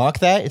can't really mock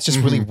that. It's just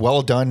really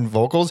well done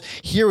vocals.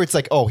 Here it's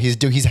like, oh, he's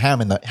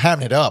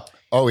hamming it up.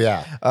 Oh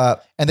yeah.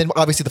 And then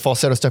obviously the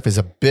falsetto stuff is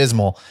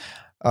abysmal.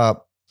 My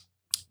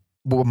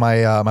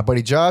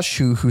buddy Josh,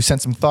 who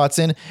sent some thoughts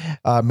in,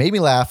 made me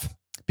laugh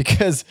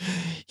because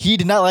he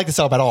did not like this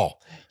album at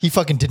all. He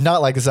fucking did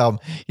not like this album.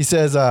 He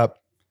says,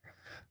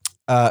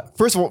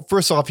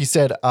 first off, he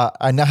said,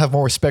 I now have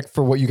more respect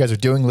for what you guys are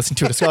doing. Listen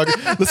to a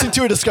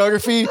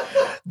discography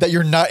that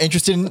you're not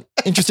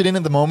interested in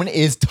at the moment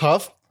is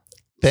tough.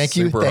 Thank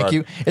you.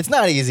 It's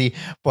not easy,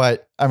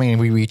 but I mean,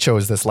 we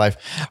chose this life.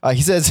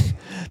 He says,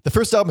 the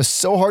first album is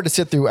so hard to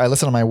sit through. I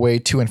listen on my way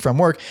to and from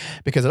work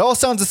because it all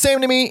sounds the same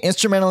to me,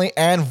 instrumentally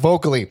and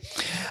vocally.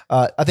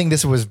 I think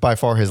this was by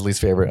far his least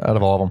favorite out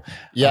of all of them.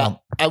 Yeah,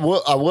 I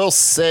will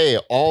say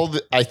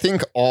I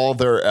think all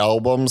their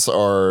albums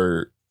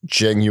are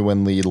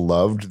genuinely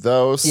loved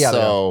though.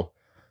 Yeah,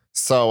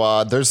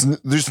 so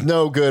there's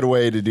no good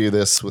way to do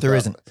this with there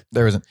isn't.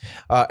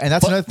 And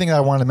that's another thing that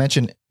I wanted to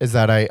mention is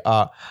that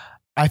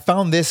I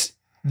found this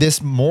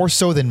more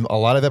so than a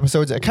lot of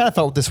episodes. I kind of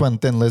felt this one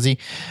Thin Lizzy.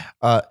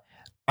 I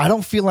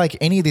don't feel like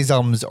any of these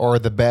albums are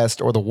the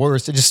best or the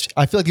worst.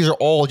 I feel like these are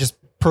all just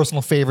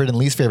personal favorite and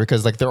least favorite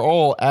because like they're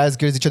all as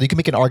good as each other. You can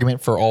make an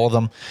argument for all of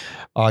them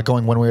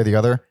going one way or the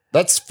other.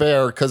 That's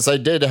fair because I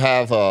did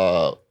have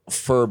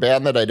for a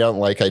band that I don't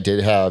like, I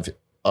did have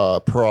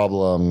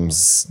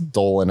problems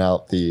doling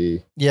out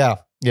the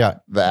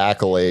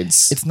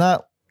accolades.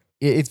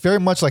 It's very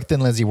much like Thin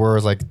Lizzy, where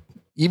it's like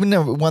even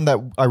the one that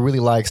I really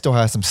like still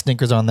has some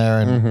stinkers on there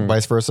and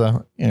vice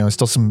versa. You know,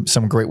 still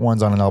some great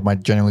ones on an album I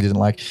genuinely didn't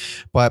like.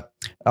 But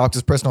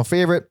Alex's personal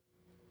favorite,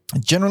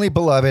 generally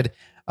beloved.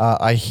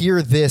 I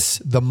hear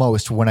this the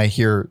most when I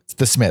hear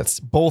the Smiths,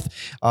 both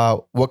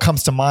what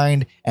comes to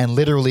mind and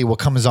literally what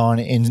comes on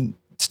in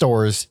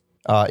stores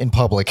in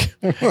public.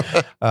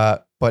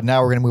 But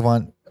now we're going to move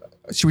on.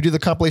 Should we do the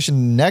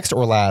compilation next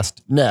or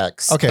last?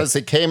 Next. Okay. Because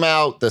it came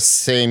out the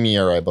same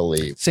year, I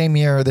believe. Same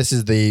year. This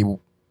is the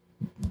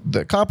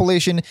the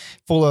compilation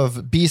full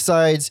of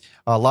B-sides,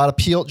 a lot of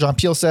John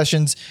Peel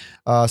sessions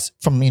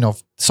from,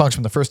 songs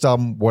from the first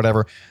album,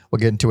 whatever. We'll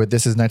get into it.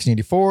 This is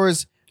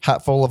 1984's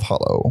Hatful of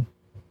Hollow.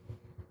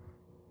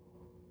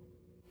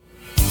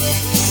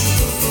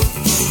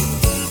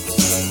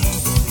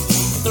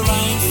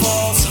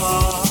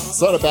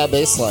 It's not a bad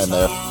bass line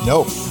there.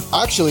 No.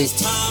 Actually,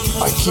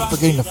 I keep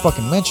forgetting to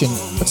fucking mention,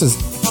 what's his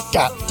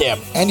goddamn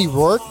Andy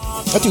Rourke?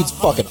 That dude's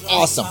fucking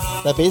awesome.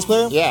 That bass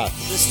player? Yeah.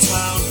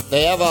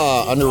 They have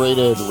a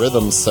underrated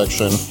rhythm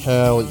section.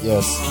 Hell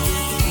yes.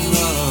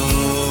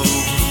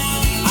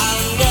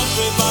 And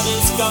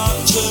everybody's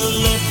got to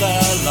live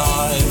their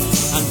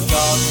life, and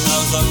God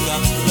knows I've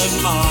got to live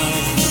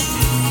mine.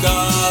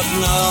 God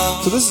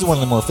knows. So this is one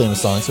of the more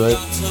famous songs, right?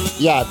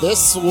 Yeah,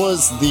 this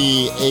was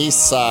the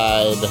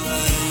A-side,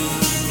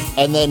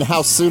 and then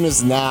How Soon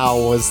Is Now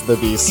was the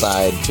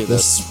B-side to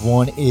this. This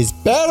one is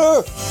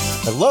better.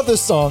 I love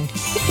this song.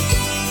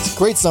 It's a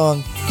great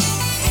song.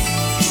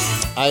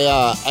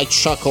 I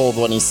chuckled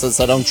when he says,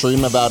 I don't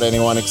dream about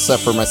anyone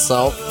except for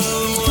myself.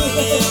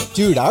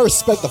 Dude, I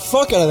respect the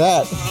fuck out of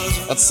that.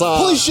 That's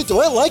holy shit, do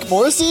I like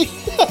Morrissey?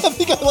 I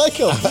think I like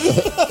him.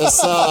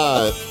 That's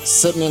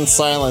Sitting in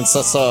Silence.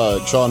 That's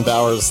John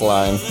Bowers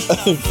line.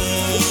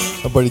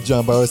 My buddy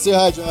John Bowers. Say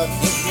hi, John.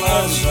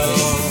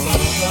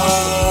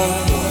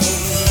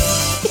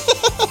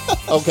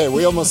 Okay,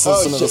 we almost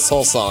listened to this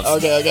whole song.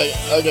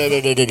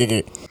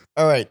 Okay.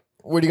 All right.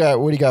 What do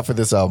you got for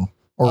this album?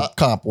 Or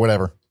comp,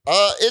 whatever.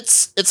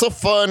 It's a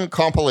fun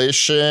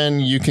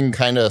compilation. You can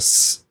kind of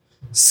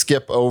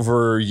skip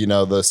over,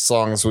 the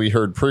songs we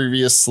heard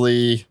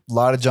previously. A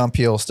lot of John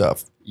Peel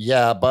stuff.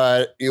 Yeah,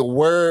 but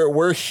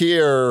we're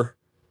here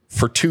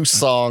for two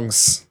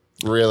songs,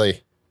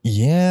 really.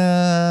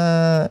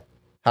 Yeah.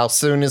 How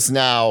Soon Is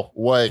Now,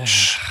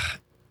 which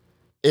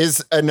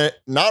is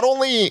not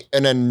only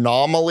an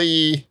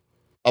anomaly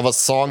of a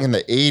song in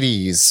the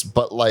 80s,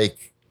 but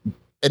like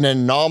an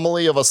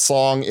anomaly of a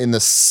song in the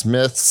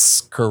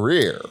Smiths'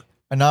 career.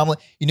 Anomaly.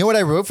 You know what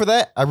I wrote for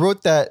that? I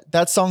wrote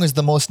that song is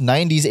the most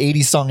 90s,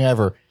 80s song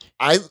ever.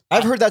 I've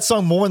heard that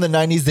song more in the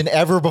 90s than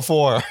ever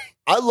before.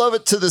 I love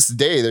it to this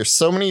day. There's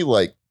so many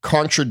like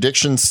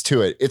contradictions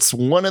to it. It's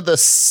one of the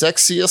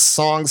sexiest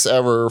songs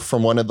ever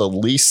from one of the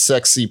least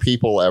sexy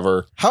people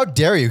ever. How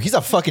dare you? He's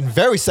a fucking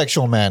very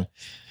sexual man.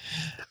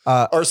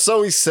 Or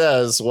so he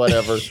says,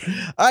 whatever.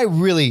 I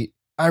really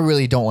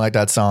don't like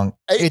that song.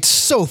 It's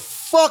so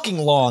fucking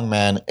long,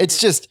 man. It's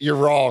just... You're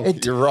wrong.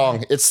 You're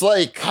wrong. It's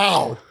like...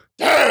 How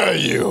dare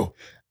you?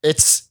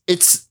 It's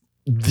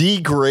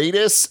the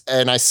greatest,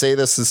 and I say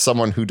this as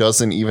someone who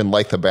doesn't even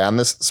like the band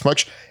this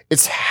much,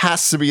 it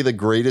has to be the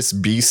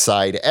greatest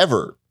B-side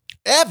ever.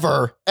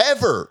 Ever?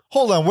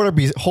 Hold on, what are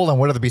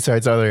the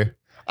B-sides are there?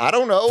 I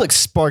don't know. Like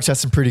Sparks has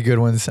some pretty good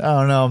ones. I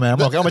don't know,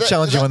 man. I'm gonna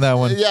challenge you on that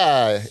one.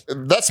 Yeah,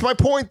 that's my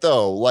point,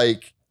 though.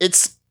 Like,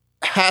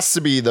 has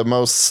to be the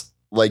most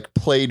like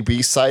played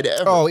B-side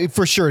ever. Oh,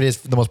 for sure it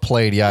is the most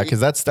played. Yeah, because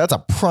that's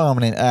a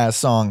prominent ass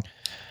song.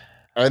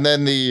 And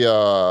then the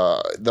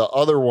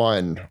other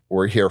one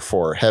we're here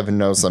for, Heaven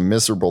Knows I'm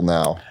Miserable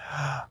Now.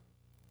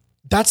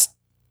 I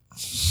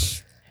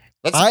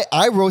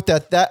wrote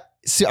that.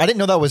 See, I didn't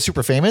know that was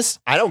super famous.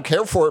 I don't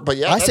care for it, but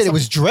yeah. I said it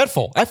was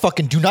dreadful. I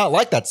fucking do not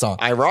like that song.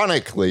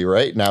 Ironically,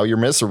 right? Now you're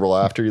miserable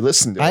after you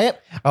listen to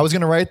it. I was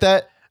going to write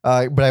that,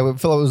 but I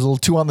felt it was a little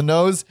too on the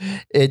nose.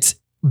 It's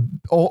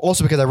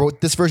also because I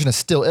wrote this version is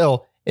still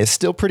ill. It's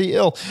still pretty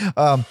ill.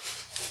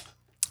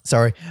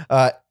 Sorry.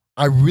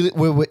 I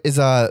really is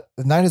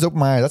Night Has Opened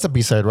My Eyes. That's a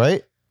B-side,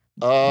 right?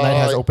 Night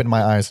Has Opened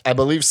My Eyes. I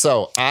believe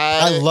so.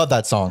 I love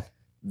that song.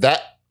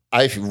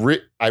 I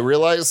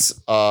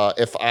realize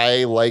if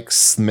I like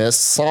Smith's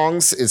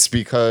songs, it's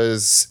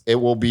because it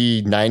will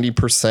be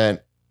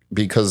 90%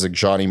 because of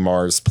Johnny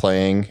Marr's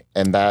playing,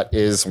 and that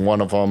is one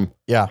of them.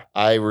 Yeah,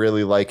 I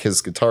really like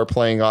his guitar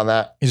playing on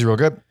that. He's real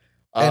good.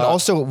 And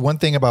also one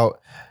thing about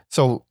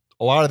a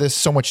lot of this,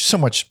 so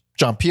much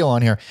John Peel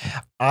on here.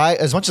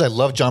 As much as I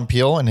love John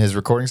Peel and his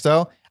recording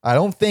style, I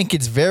don't think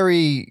it's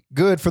very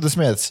good for the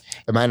Smiths.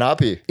 It might not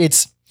be.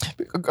 Because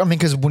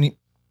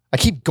I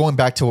keep going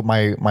back to what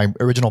my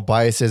original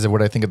bias is of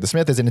what I think of the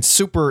Smiths is, and it's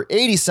super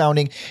 80s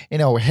sounding,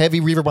 heavy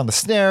reverb on the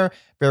snare,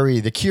 very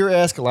The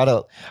Cure-esque, a lot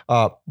of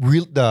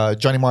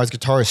Johnny Marr's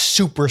guitar is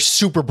super,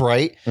 super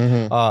bright,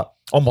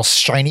 almost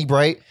shiny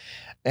bright.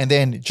 And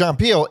then John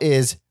Peel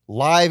is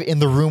live in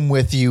the room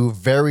with you,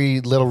 very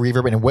little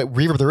reverb, and what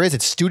reverb there is,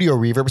 it's studio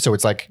reverb, so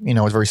it's like,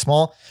 it's very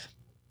small.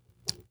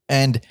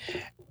 And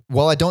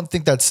while I don't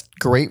think that's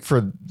great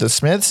for the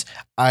Smiths,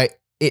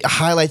 it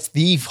highlights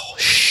the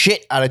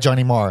shit out of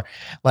Johnny Marr.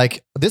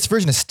 Like, this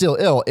version is Still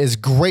Ill is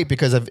great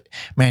because of,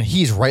 man,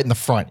 he's right in the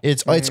front.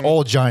 It's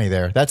all Johnny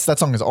there. That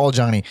song is all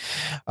Johnny.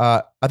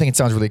 I think it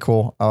sounds really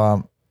cool.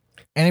 And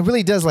it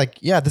really does,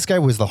 this guy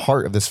was the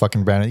heart of this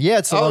fucking band. Yeah,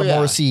 it's a lot of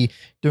Morrissey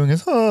doing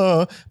his,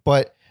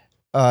 but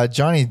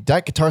Johnny,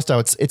 that guitar style,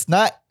 it's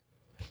not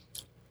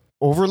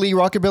overly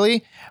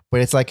rockabilly, but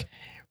it's like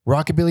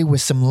rockabilly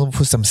with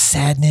some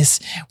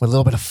sadness, with a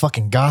little bit of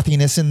fucking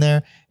gothiness in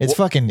there. It's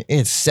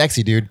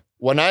sexy, dude.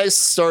 when I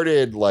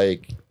started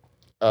like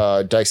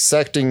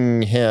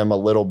dissecting him a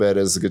little bit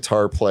as a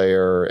guitar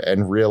player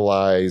and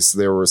realized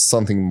there was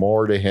something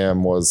more to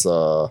him, was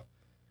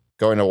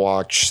going to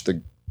watch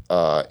the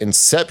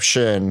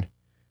Inception,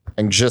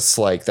 and just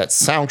like that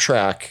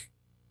soundtrack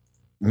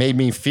made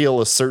me feel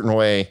a certain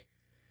way.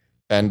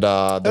 And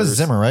that was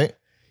Zimmer, right?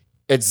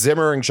 It's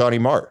Zimmer and Johnny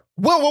Marr.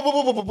 Whoa,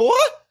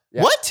 what?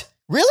 Yeah. What?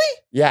 Really?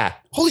 Yeah.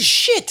 Holy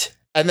shit.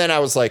 And then I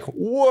was like,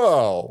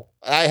 whoa.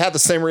 I had the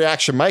same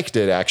reaction Mike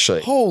did,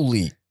 actually.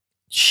 Holy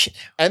shit.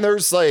 And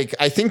there's like,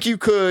 I think you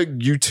could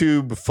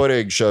YouTube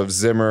footage of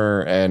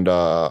Zimmer and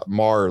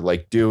Marr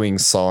like doing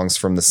songs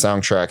from the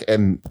soundtrack.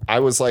 And I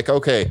was like,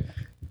 okay,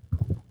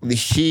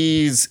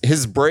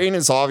 his brain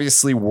is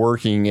obviously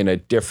working in a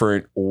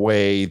different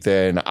way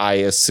than I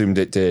assumed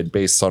it did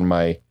based on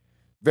my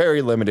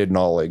very limited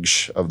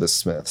knowledge of the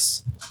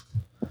Smiths.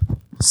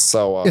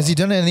 So has he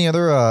done any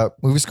other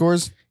movie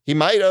scores? He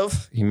might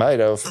have.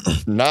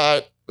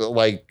 Not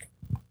like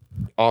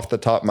off the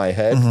top of my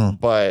head,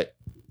 but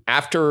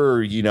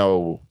after,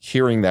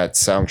 hearing that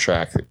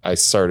soundtrack, I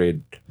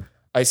started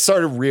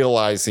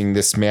realizing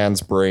this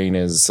man's brain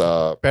is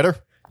better.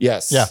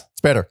 Yes. Yeah,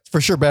 it's better. It's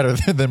for sure better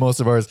than most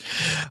of ours.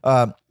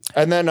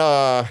 And then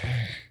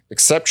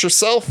Accept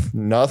Yourself.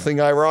 Nothing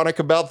ironic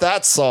about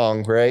that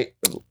song, right?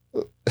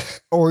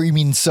 Or you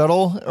mean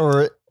subtle?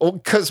 Or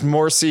because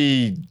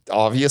Morrissey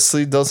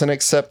obviously doesn't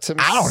accept him.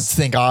 I don't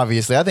think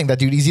obviously. I think that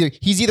dude,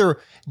 he's either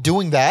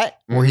doing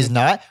that or he's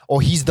not,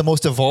 or he's the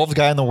most evolved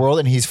guy in the world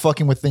and he's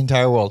fucking with the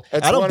entire world.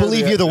 I don't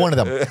believe either one of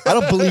them. I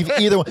don't believe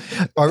either one.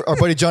 Our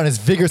buddy John is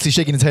vigorously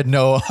shaking his head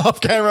no off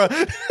camera.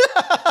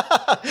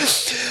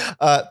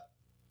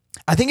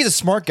 I think he's a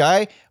smart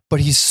guy,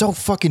 but he's so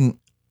fucking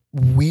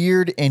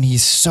weird and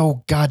he's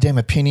so goddamn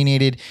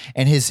opinionated,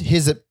 and his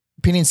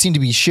opinions seem to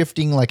be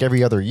shifting like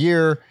every other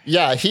year.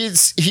 Yeah,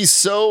 he's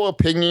so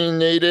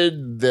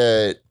opinionated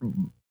that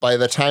by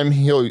the time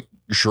he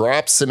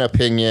drops an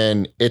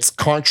opinion, it's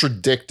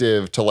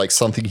contradictive to like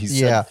something he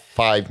said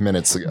 5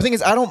 minutes ago. The thing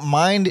is, I don't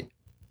mind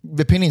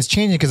the opinions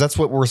changing because that's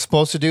what we're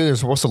supposed to do. They're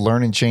supposed to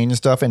learn and change and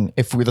stuff. And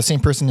if we're the same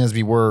person as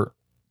we were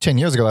 10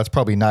 years ago, that's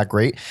probably not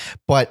great.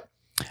 But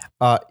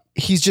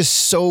he's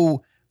just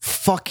so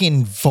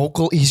fucking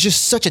vocal. He's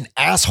just such an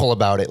asshole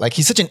about it. Like,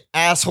 he's such an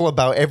asshole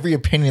about every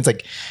opinion. It's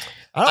like,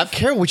 I don't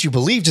care what you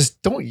believe.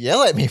 Just don't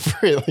yell at me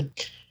for it.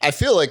 Like, I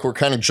feel like we're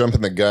kind of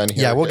jumping the gun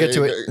here. Yeah, we'll get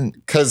to it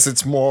because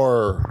it's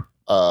more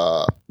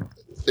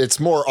obvious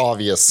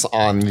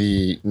on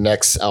the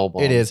next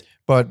album. It is.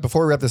 But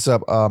before we wrap this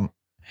up,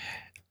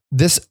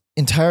 this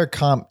entire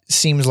comp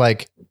seems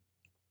like,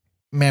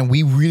 man,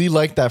 we really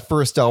like that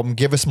first album.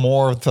 Give us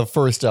more of the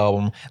first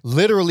album,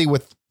 literally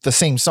with the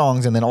same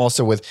songs, and then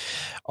also with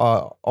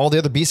all the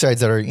other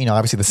B-sides that are,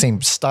 obviously the same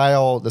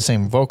style, the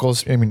same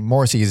vocals. I mean,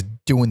 Morrissey is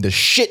doing the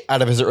shit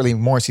out of his early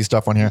Morrissey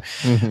stuff on here.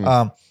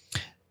 Mm-hmm.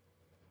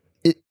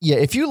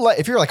 If you're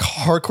like a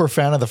hardcore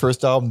fan of the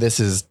first album, this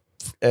is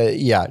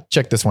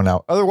check this one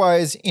out.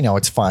 Otherwise,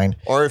 it's fine.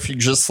 Or if you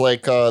just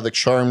like the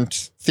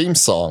Charmed theme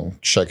song,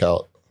 check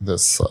out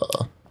this.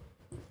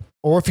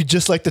 Or if you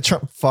just like the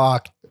Charmed,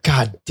 fuck,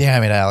 god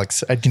damn it,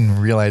 Alex, I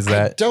didn't realize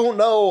that. I don't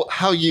know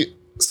how you.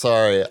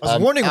 Sorry, I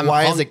was wondering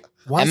why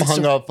I'm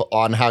hung up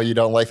on how you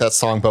don't like that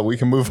song, but we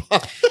can move on.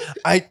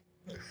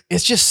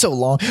 It's just so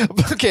long.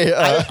 Okay,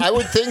 I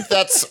would think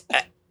that's.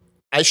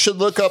 I should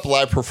look up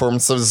live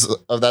performances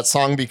of that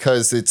song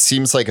because it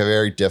seems like a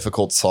very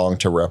difficult song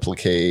to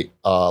replicate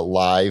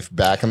live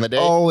back in the day.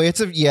 Oh,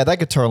 that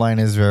guitar line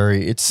is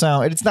it's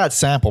not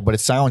sampled, but it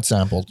sounds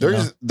sampled.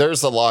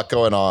 There's a lot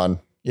going on.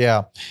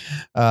 Yeah.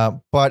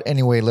 But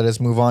anyway, let us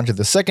move on to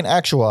the second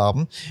actual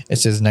album. It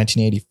says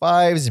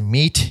 1985's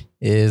Meat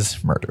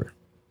is Murder.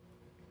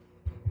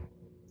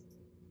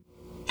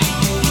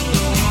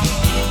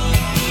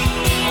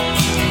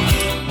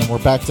 And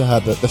we're back to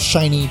have the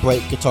shiny,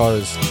 bright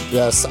guitars.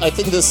 Yes, I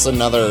think this is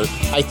another.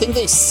 I think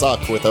they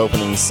suck with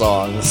opening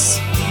songs.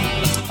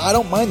 I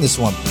don't mind this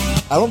one.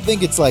 I don't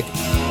think it's like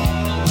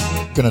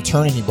gonna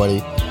turn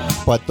anybody,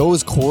 but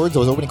those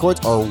opening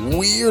chords are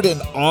weird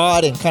and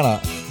odd and kind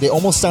of, they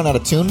almost sound out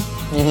of tune.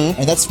 Mm-hmm.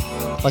 And that's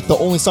like the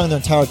only song in their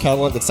entire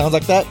catalog that sounds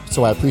like that.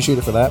 So I appreciate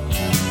it for that.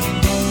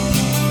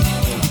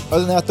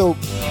 Other than that, though,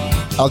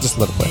 I'll just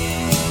let it play.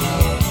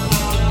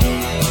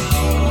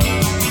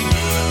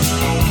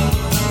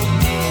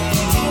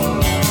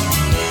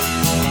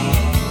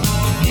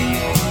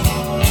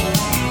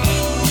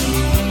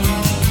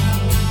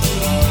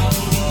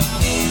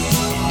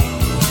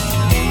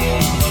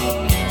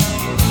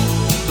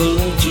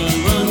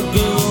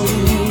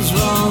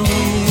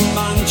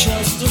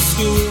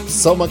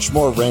 So much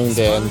more reined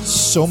in.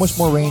 So much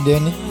more reined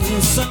in.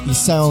 He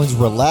sounds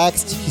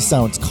relaxed. He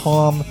sounds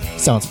calm. He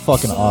sounds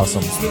fucking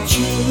awesome.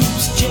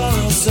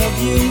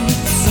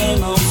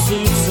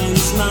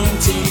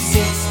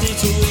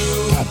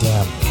 God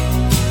damn.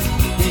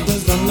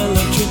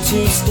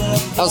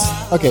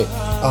 Okay.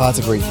 Oh, that's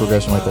a great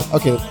progression right there.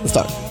 Okay,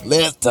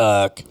 let's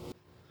talk.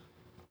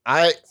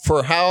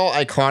 For how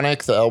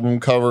iconic the album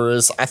cover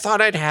is, I thought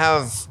I'd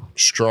have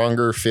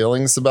stronger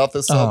feelings about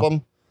this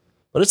album.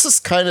 but it's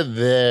just kind of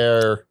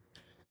there.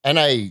 And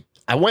I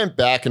went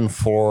back and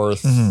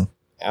forth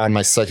on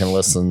my second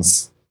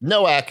listens.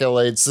 No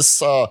accolades.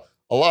 Just a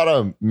lot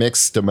of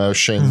mixed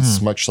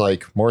emotions, much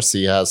like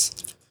Morrissey has.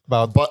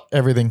 About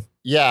everything.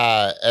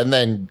 Yeah. And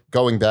then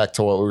going back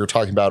to what we were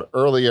talking about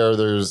earlier,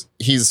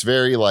 he's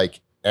very like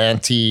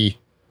anti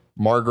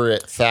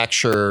Margaret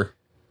Thatcher,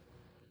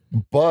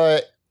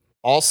 but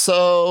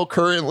also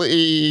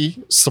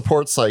currently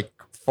supports like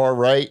far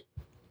right.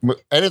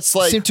 And it's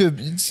like seem to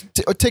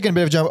have taken a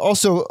bit of a jump.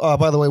 Also,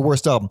 by the way,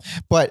 worst album.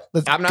 But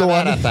I'm not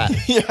mad at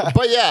that. Yeah.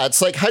 But yeah,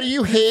 it's like, how do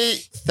you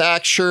hate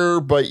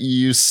Thatcher, but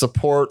you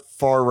support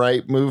far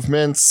right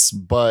movements?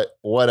 But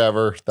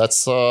whatever.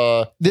 That's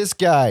this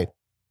guy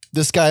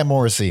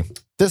Morrissey.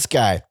 This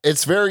guy.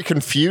 It's very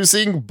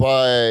confusing,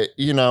 but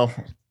you know,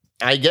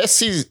 I guess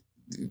he's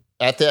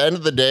at the end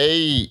of the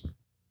day.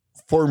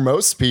 For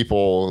most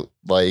people,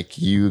 like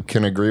you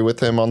can agree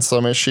with him on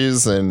some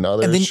issues and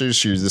other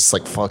issues, you're just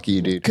like, fuck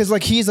you, dude. Because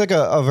like he's like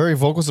a very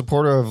vocal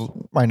supporter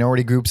of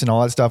minority groups and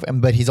all that stuff,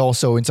 but he's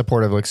also in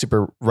support of like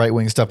super right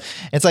wing stuff.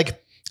 It's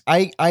like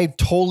I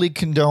totally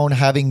condone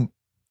having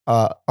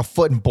a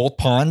foot in both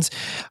ponds,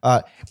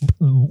 but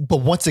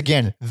once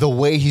again, the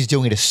way he's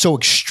doing it is so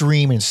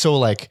extreme and so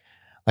like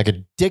a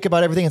dick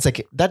about everything. It's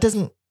like that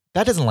doesn't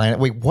line up.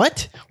 Wait,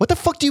 what? What the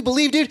fuck do you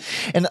believe, dude?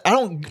 And I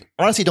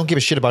don't give a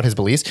shit about his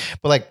beliefs,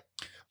 but like,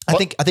 I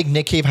think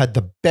Nick Cave had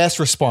the best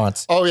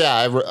response. Oh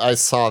yeah, I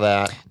saw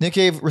that. Nick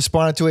Cave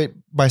responded to it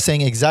by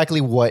saying exactly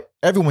what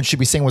everyone should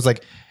be saying, was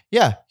like,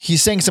 yeah,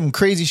 he's saying some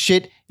crazy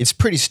shit. It's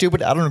pretty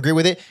stupid. I don't agree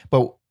with it,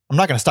 but I'm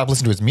not going to stop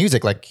listening to his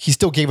music. Like, he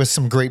still gave us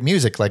some great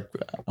music. Like,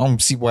 I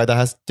don't see why that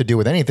has to do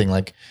with anything.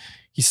 Like,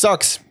 he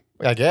sucks,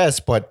 I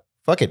guess, but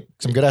fuck it.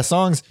 Some good ass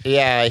songs.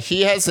 Yeah,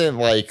 he hasn't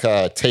like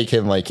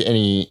taken like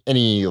any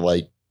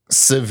like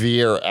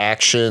severe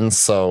action,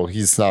 so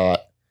he's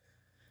not.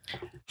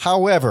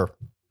 However,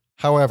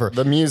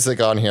 the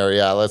music on here,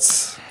 yeah,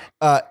 let's.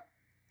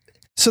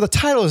 So the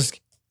title of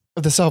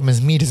this album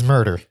is "Meat Is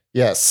Murder."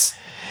 Yes,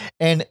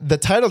 and the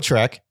title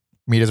track,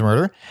 "Meat Is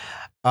Murder,"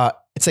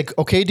 it's like,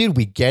 okay, dude,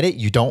 we get it.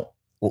 You don't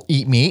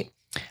eat meat.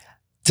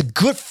 It's a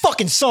good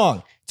fucking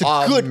song. It's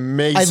a good,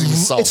 amazing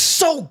song. It's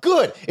so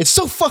good. It's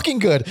so fucking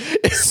good.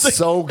 It's like,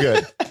 so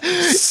good.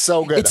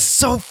 So good. It's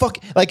so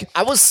fucking like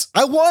I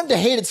wanted to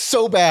hate it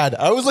so bad.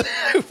 I was like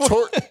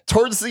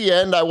towards the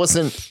end, I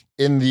wasn't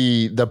in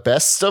the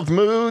best of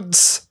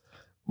moods,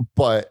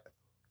 but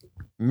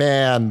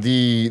man,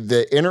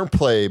 the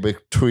interplay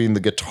between the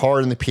guitar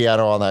and the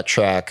piano on that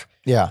track.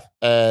 Yeah.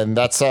 And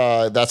that's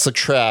a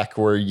track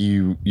where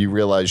you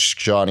realize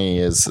Johnny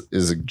is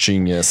a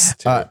genius.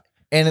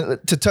 And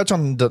to touch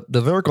on the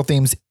lyrical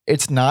themes,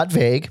 it's not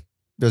vague.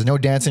 There's no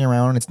dancing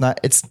around. I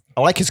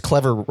like his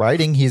clever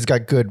writing. He's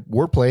got good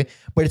wordplay,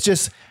 but it's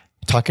just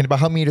talking about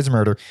how meat is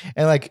murder.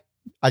 And like,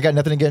 I got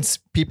nothing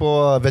against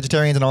people,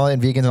 vegetarians and all that,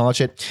 and vegans and all that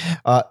shit.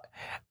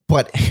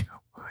 But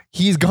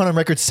he's gone on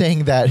record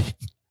saying that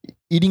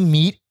eating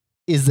meat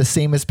is the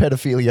same as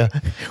pedophilia,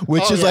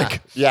 which is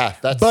like, yeah,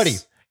 that's buddy.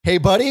 Hey,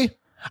 buddy,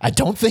 I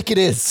don't think it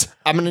is.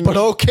 But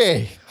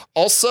okay.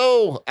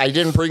 Also, I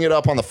didn't bring it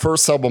up on the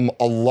first album.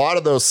 A lot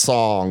of those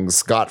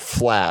songs got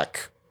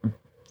flack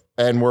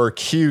and were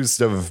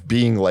accused of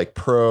being like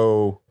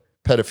pro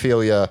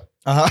pedophilia.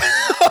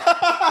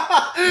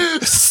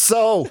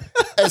 So,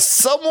 as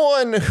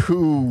someone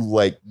who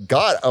like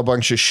got a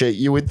bunch of shit,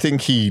 you would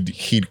think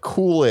he'd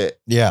cool it.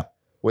 Yeah.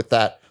 With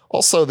that.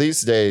 Also,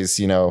 these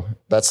days, you know,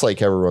 that's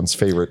like everyone's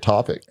favorite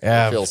topic.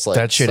 Yeah, it feels like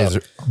that shit is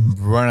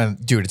running,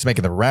 dude. It's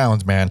making the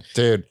rounds, man.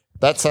 Dude,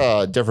 that's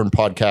a different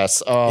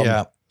podcast.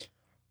 Yeah.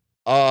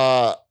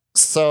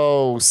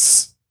 So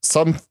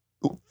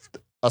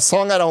a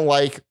song I don't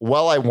like.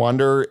 Well, I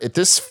wonder.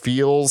 This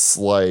feels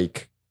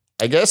like,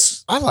 I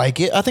guess I like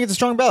it. I think it's a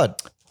strong ballad.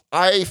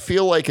 I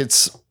feel like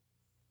it's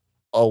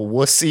a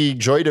wussy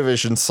Joy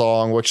Division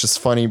song, which is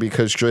funny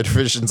because Joy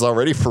Division's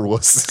already for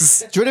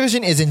wusses. Joy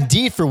Division is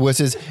indeed for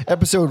wusses.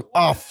 Episode,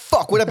 oh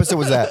fuck, what episode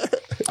was that?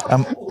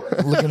 I'm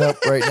looking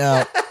up right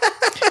now.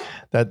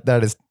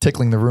 That is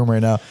tickling the room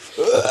right now.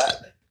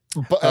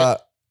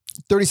 But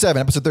 37,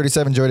 episode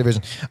 37, Joy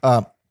Division.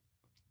 A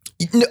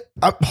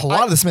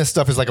lot of the Smith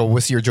stuff is like a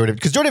wussier Joy Division,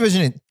 because Joy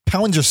Division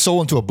pounds your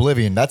soul into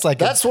oblivion. That's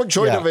what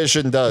Joy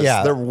Division does.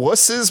 Yeah. They're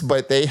wusses,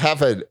 but they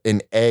have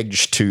an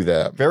edge to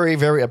them. Very,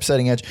 very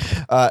upsetting edge.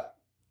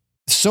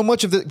 So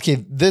much of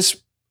this,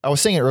 I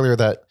was saying it earlier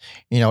that,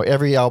 you know,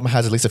 every album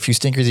has at least a few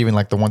stinkers, even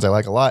like the ones I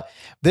like a lot.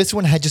 This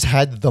one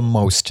had the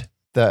most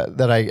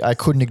that I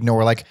couldn't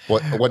ignore. Like,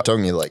 what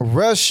don't you like?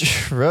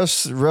 Rush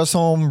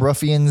Home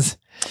Ruffians.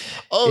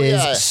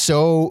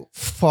 So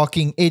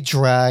fucking, it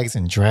drags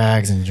and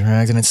drags and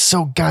drags, and it's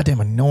so goddamn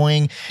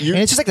annoying. And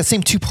it's just like the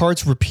same two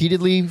parts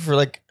repeatedly for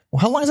like,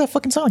 how long is that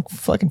fucking song?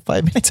 Fucking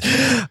 5 minutes.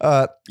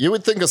 You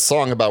would think a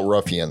song about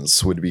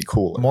ruffians would be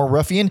cooler. More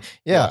ruffian,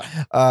 yeah.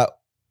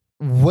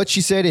 What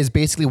she said is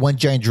basically one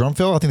giant drum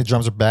fill. I think the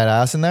drums are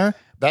badass in there,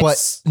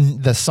 but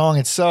the song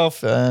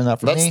itself,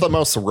 not for me. That's the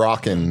most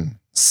rockin'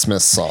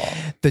 Smith song.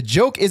 The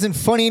joke isn't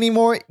funny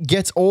anymore,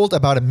 gets old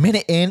about a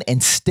minute in,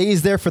 and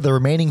stays there for the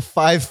remaining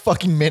 5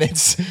 fucking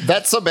minutes.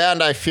 That's a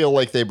band I feel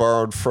like they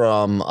borrowed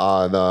from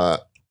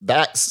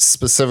that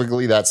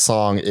specifically. That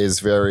song is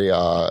very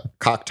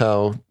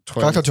Cocteau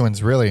Twins. Cocteau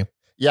Twins, really?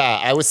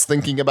 Yeah, I was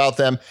thinking about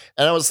them,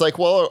 and I was like,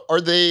 well,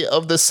 are they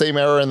of the same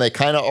era? And they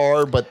kind of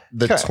are, but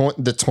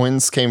the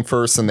Twins came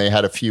first, and they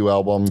had a few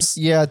albums.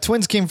 Yeah,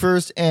 Twins came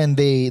first, and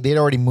they'd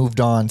already moved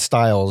on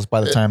styles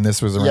by the time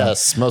this was around.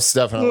 Yes, most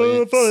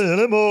definitely.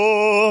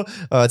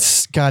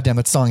 It's goddamn,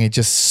 that song is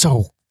just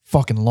so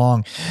fucking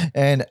long.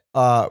 And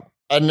a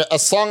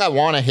song I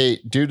want to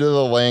hate due to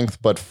the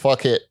length, but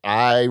fuck it,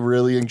 I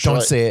really enjoy.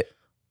 Don't say it.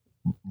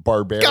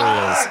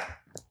 Barbarians.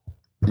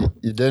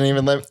 You didn't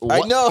even let. I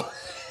know.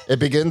 It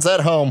begins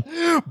at home.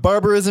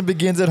 Barbarism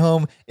Begins at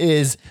Home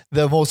is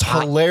the most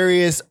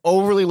hilarious,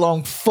 overly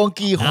long,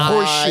 funky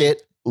horseshit.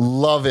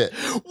 Love it.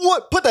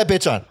 What? Put that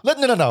bitch on.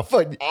 No.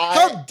 Fuck.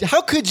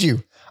 How could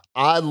you?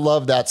 I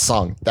love that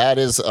song. That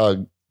is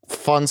a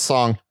fun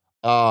song.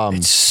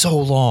 It's so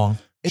long.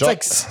 It's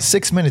like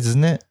 6 minutes,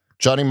 isn't it?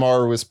 Johnny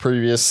Marr was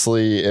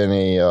previously in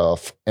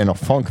a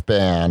funk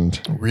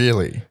band.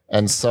 Really?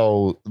 And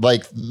so,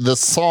 like, the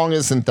song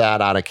isn't that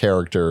out of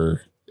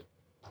character.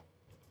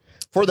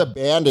 For the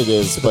band it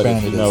is, but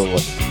if you know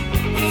what.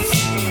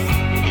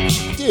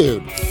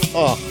 Dude.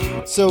 Oh.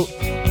 So,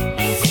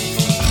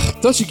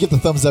 don't you get the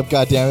thumbs up,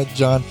 goddammit,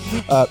 John?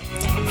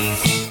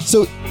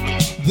 So,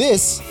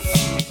 this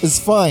is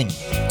fine.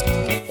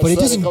 But it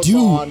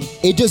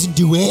doesn't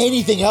do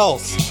anything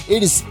else.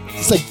 It's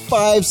like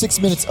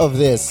 5-6 minutes of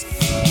this.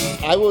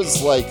 I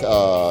was like,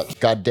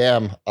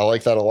 goddamn, I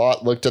like that a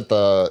lot. Looked at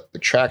the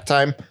track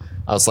time.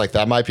 I was like,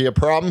 that might be a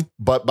problem.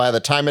 But by the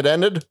time it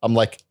ended, I'm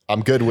like,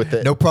 I'm good with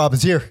it. No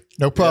problems here.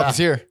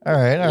 Here. All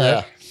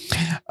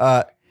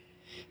right.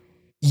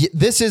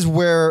 This is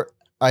where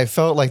I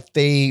felt like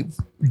they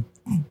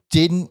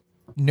didn't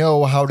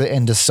know how to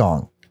end a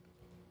song.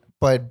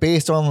 But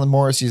based on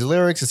Morrissey's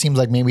lyrics, it seems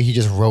like maybe he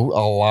just wrote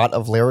a lot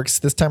of lyrics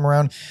this time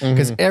around,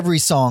 because every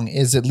song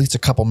is at least a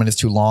couple minutes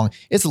too long.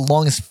 It's the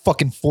longest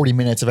fucking 40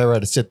 minutes I've ever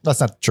had to sit. That's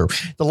not true.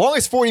 The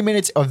longest 40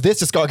 minutes of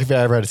this discography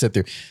I've ever had to sit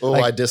through. Oh,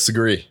 I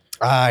disagree.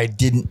 I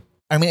didn't.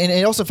 I mean, and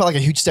it also felt like a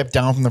huge step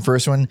down from the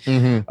first one.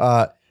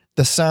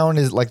 The sound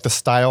is like the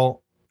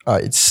style.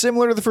 It's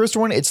similar to the first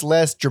one. It's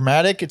less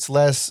dramatic. It's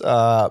less,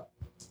 I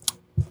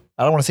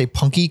don't want to say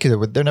punky,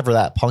 because they're never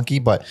that punky,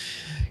 but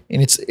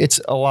and it's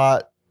a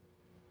lot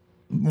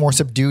more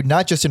subdued,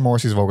 not just in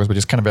Morrissey's vocals, but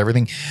just kind of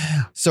everything.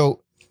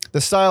 So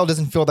the style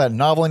doesn't feel that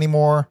novel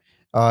anymore.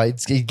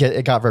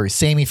 It got very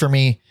samey for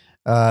me.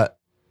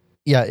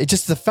 It's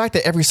just the fact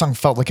that every song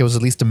felt like it was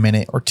at least a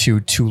minute or two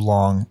too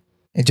long.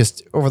 It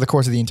just, over the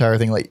course of the entire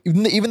thing, like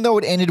even though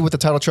it ended with the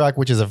title track,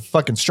 which is a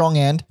fucking strong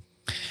end,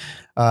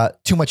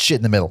 too much shit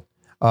in the middle.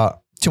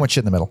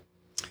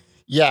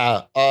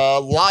 Yeah, a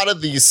lot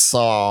of these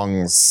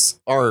songs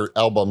are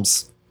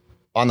albums.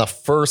 On the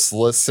first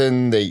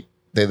listen, they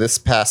this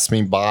passed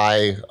me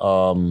by.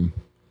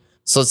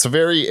 So it's a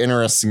very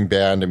interesting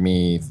band to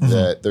me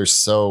that they're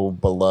so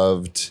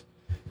beloved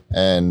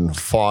and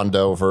fawned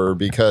over,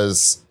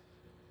 because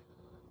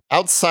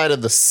outside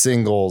of the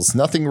singles,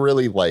 nothing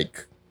really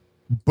like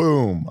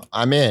boom,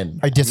 I'm in.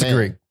 I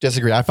disagree.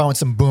 I found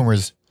some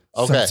boomers.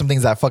 Okay. Some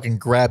things that fucking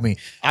grabbed me.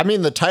 I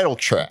mean, the title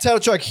track. Title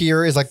track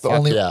here is like the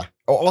only. Yeah.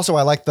 Also,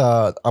 I like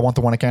I Want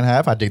the One I Can't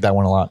Have. I dig that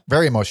one a lot.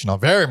 Very emotional.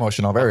 Very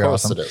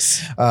awesome.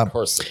 Of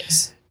course it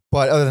is.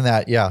 But other than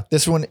that, yeah,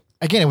 this one,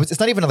 again, it's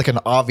not even like an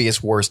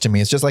obvious worst to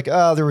me. It's just like,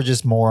 there were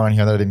just more on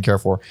here that I didn't care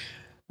for.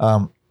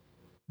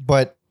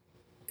 But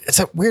it's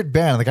a weird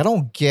band. Like, I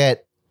don't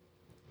get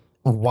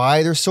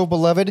why they're so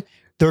beloved.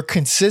 They're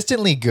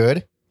consistently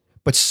good,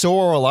 but so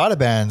are a lot of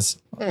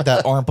bands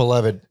that aren't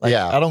beloved. Like,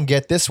 I don't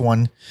get this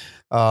one.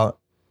 Well,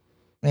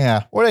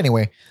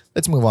 anyway,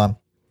 let's move on.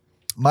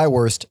 My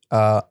worst,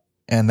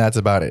 and that's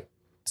about it.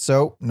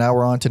 So now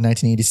we're on to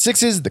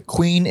 1986's The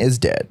Queen is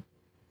Dead.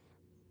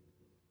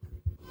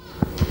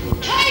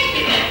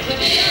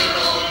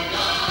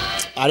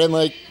 I didn't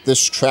like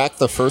this track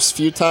the first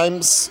few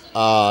times.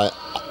 I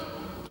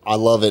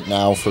love it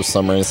now for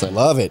some reason.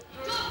 Love it.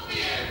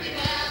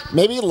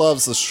 Maybe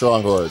love's a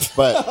strong word,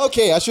 but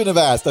okay, I shouldn't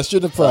have asked. I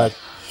shouldn't have tried.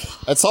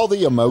 It's all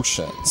the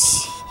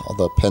emotions, all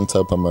the pent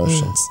up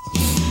emotions.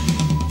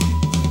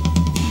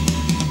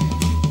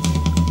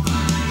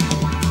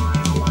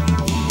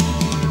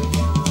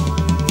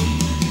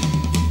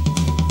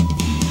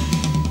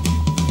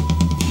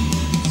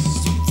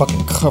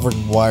 Fucking covered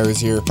in wires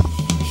here.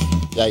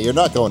 Yeah, you're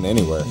not going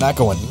anywhere. Not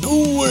going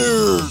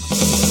nowhere.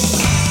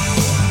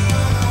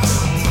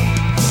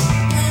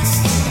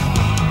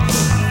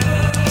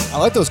 I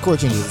like those chord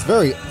changes. It's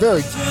very,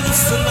 very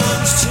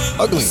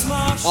ugly.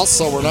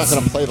 Also, we're not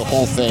going to play the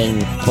whole thing,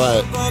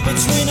 but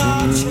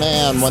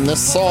man, when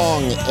this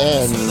song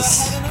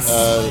ends,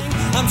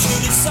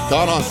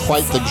 gone on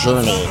quite the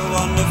journey.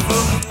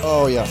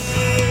 Oh, yeah.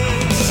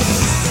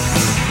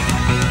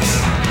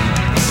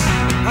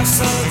 I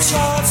said,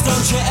 Charles,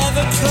 don't you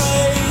ever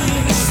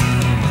crave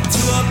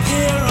to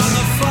appear on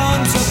the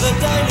front of the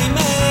Daily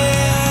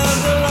Mail,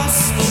 the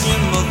rest in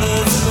your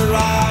mother's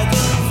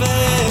bridal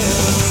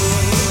veil.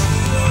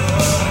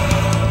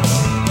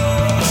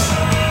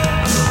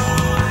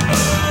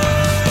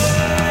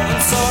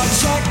 And so I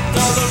checked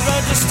all the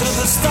registered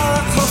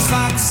historical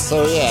facts. So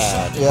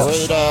yeah,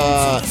 great.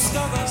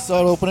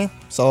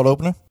 Solid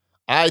opener.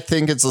 I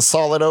think it's a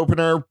solid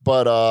opener,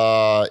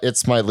 but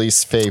it's my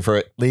least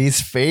favorite.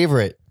 Least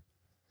favorite.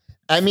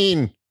 I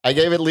mean, I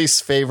gave it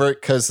least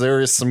favorite because there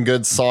is some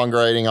good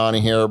songwriting on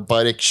here,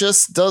 but it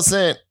just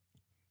doesn't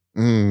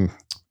really.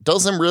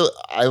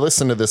 I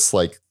listened to this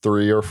like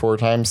 3 or 4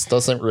 times.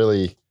 Doesn't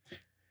really.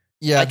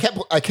 Yeah,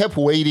 I kept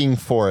waiting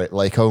for it.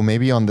 Like, oh,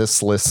 maybe on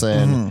this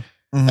listen.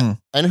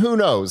 And who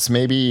knows?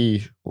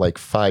 Maybe like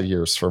 5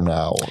 years from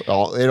now,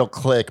 it'll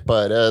click.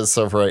 But as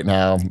of right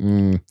now,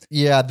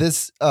 yeah,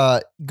 this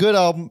good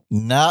album,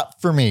 not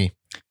for me.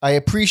 I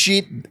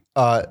appreciate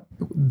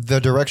the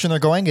direction they're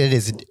going. It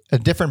is a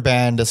different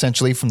band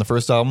essentially from the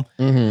first album.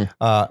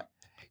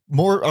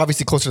 More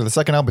obviously closer to the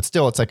second album, but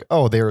still, it's like,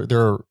 oh,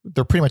 they're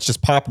pretty much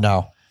just pop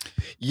now.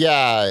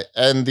 Yeah,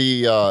 and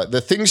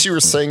the things you were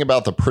saying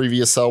about the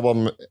previous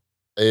album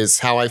is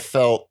how I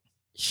felt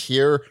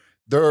here.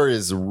 There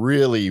is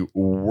really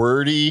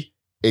wordy,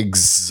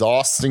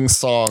 exhausting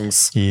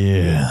songs.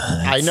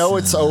 Yeah. I know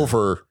it's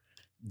over.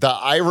 The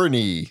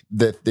irony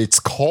that it's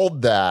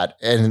called that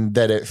and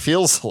that it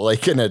feels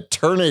like an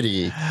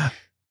eternity.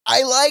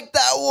 I like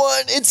that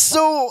one. It's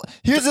so...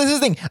 Here's the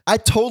thing. I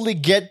totally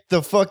get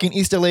the fucking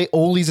East LA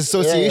oldies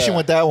association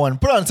with that one.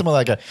 Put on something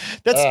like that.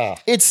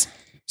 It's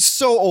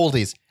so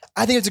oldies.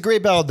 I think it's a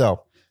great ballad,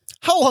 though.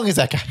 How long is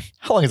that guy?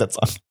 How long is that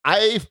song?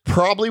 I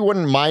probably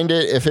wouldn't mind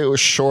it if it was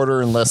shorter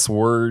and less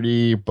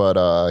wordy,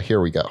 but here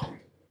we go.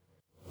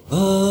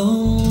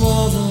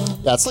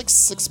 Yeah, it's like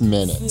 6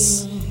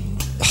 minutes.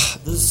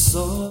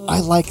 I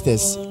like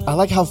this. I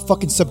like how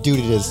fucking subdued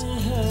it is.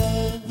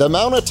 The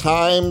amount of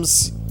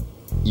times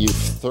you've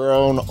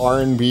thrown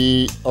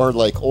R&B or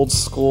like old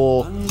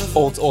school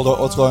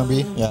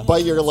R&B, yeah.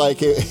 But you're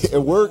like,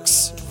 it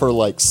works for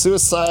like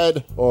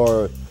Suicide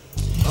or...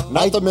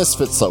 Not the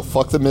Misfits, though.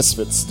 Fuck the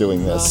Misfits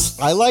doing this.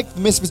 I like the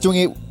Misfits doing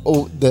it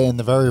in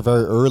the very,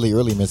 very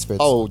early Misfits.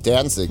 Oh,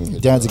 Danzig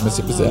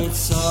Misfits, yeah.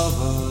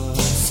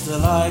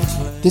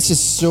 This is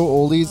so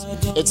oldies.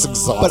 It's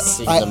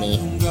exhausting to me.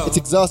 It's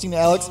exhausting to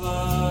Alex.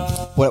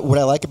 What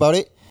I like about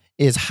it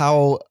is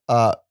how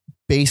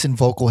bass and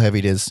vocal heavy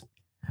it is.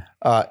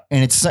 And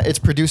it's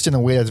produced in a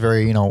way that's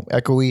very,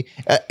 echoey.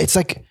 It's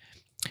like,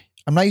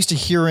 I'm not used to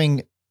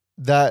hearing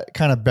that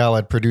kind of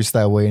ballad produced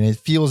that way, and it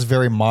feels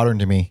very modern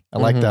to me. I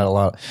like that a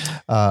lot.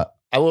 I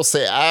will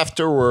say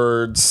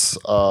afterwards,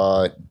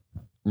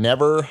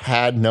 Never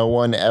Had No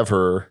One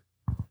Ever,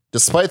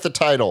 despite the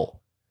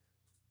title,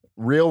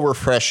 real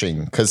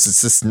refreshing because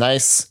it's just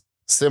nice,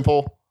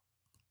 simple,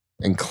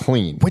 and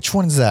clean. Which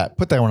one is that?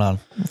 Put that one on.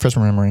 Refresh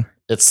my memory.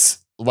 It's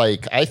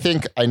like, I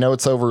think I Know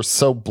It's Over,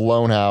 so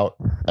blown out,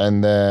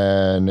 and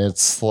then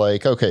it's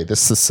like, okay,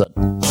 this is a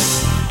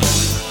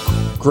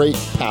great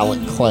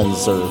palate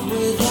cleanser.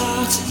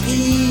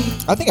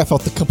 I think I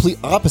felt the complete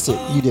opposite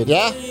you did.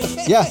 Yeah?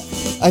 Yeah.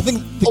 I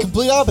think the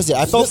complete opposite.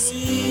 I felt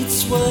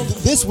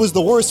this was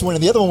the worst one,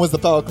 and the other one was the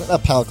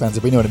palate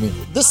cleanser, but you know what I mean.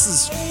 This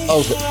is,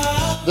 okay.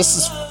 This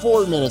is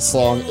 4 minutes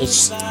long.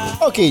 It's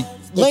okay,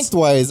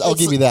 lengthwise, I'll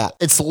give you that.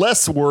 It's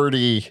less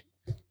wordy.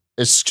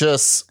 It's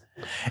just...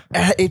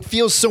 It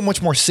feels so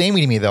much more samey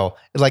to me, though.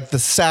 Like the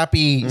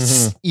sappy,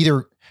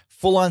 either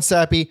full-on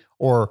sappy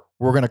or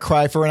we're going to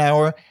cry for an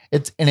hour.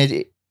 At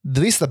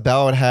least the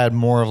ballad had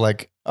more of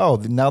like, oh,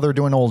 now they're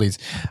doing oldies.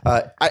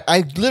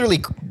 I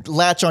literally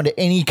latch onto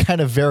any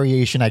kind of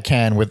variation I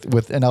can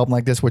with an album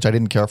like this, which I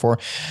didn't care for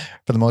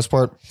the most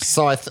part.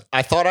 So I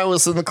thought I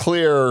was in the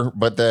clear,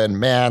 but then,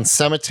 man,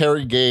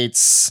 Cemetery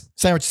Gates.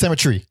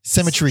 Cemetery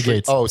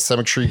Gates. Oh,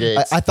 Cemetery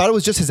Gates. I thought it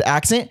was just his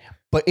accent,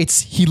 but it's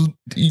he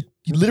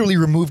literally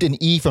removed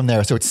an E from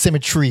there, so it's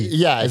symmetry.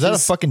 Yeah. Is that a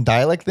fucking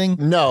dialect thing?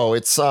 No,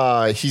 it's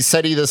he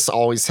said he just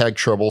always had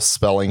trouble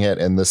spelling it,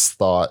 and this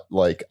thought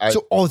like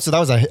so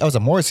that was a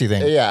Morrissey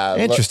thing. Yeah.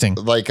 Interesting.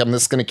 Like I'm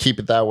just gonna keep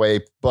it that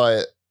way.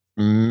 But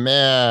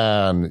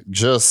man,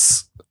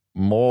 just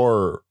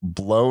more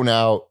blown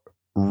out,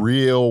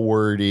 real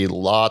wordy,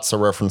 lots of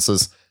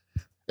references.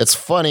 It's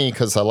funny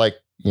because I like,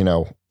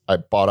 I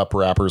bought up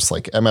rappers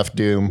like MF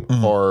Doom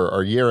or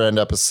our year-end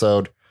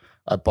episode.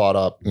 I bought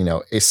up,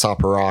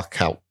 Aesop Rock,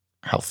 how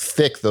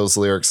thick those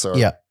lyrics are.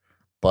 Yeah.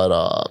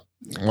 But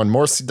when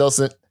Morrissey does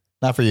it,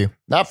 not for you.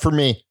 Not for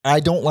me. I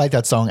don't like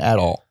that song at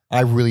all.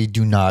 I really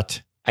do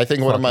not. I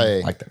think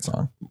like that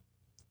song.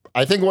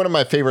 I think one of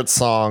my favorite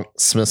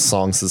Smith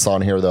songs is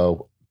on here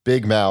though.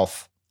 Big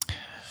Mouth.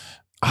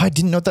 I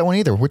didn't note that one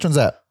either. Which one's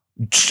that?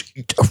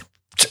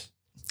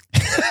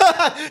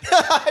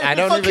 I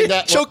don't even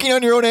got choking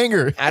on your own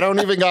anger. I don't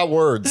even got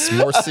words.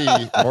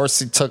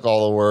 Morrissey took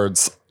all the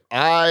words.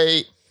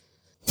 I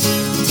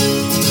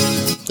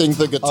think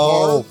the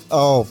guitar.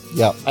 Oh,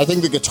 yeah. I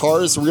think the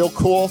guitar is real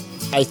cool.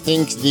 I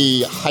think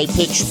the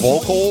high-pitched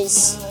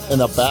vocals in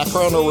the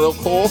background are real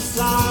cool.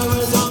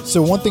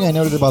 So one thing I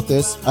noted about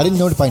this, I didn't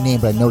note it by name,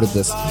 but I noted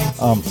this.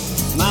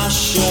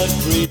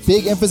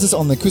 Big emphasis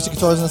on the acoustic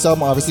guitars in this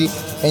album, obviously,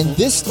 and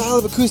this style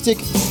of acoustic,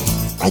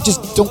 I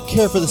just don't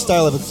care for the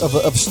style of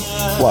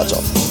watch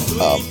out.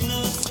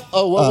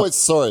 Wait,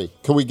 sorry.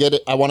 Can we get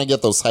it? I want to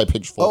get those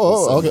high-pitched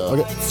Okay.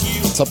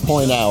 vocals. To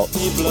point out,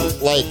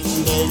 like,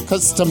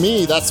 because to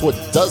me, that's what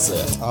does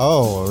it.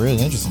 Oh,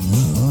 really interesting.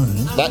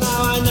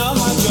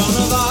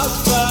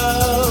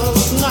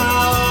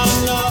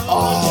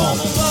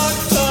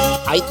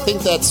 I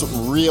think that's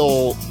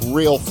real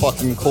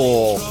fucking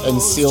cool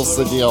and seals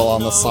the deal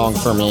on the song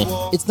for me.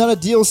 It's not a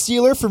deal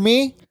stealer for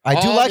me. I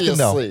do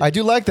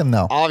like them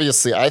though.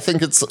 Obviously, I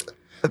think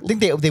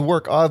they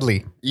work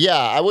oddly. Yeah,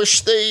 I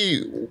wish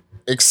they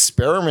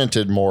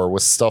experimented more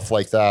with stuff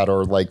like that,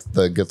 or like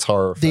the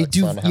guitar. They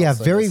do, yeah,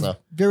 very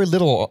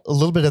little, a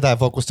little bit of that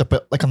vocal stuff,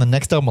 but like on the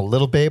next album a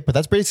little bit, but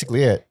that's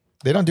basically it.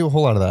 They don't do a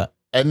whole lot of that.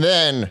 And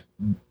then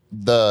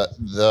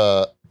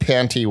the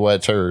panty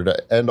wetter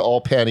and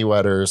all panty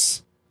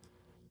wetters.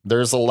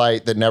 There's a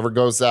light that never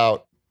goes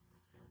out.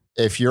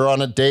 If you're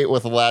on a date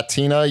with a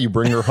Latina, you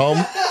bring her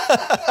home.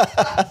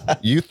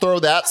 You throw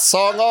that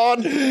song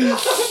on.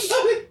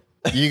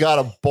 You got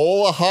a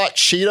bowl of hot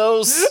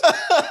Cheetos.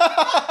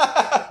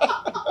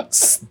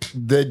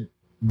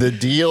 The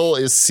deal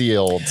is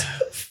sealed.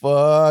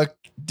 Fuck,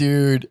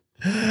 dude.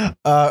 What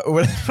I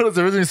was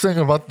originally saying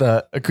about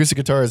the acoustic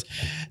guitars,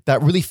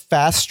 that really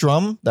fast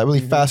strum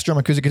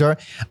acoustic guitar,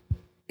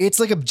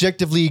 it's like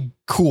objectively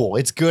cool.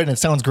 It's good and it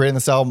sounds great in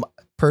this album.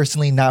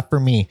 Personally, not for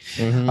me.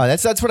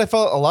 That's what I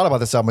felt a lot about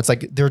this album. It's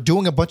like they're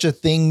doing a bunch of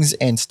things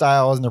and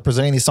styles, and they're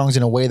presenting these songs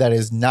in a way that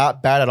is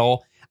not bad at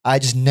all. I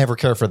just never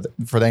care for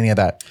any of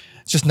that.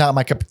 It's just not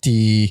my cup of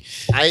tea.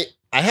 I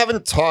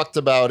haven't talked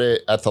about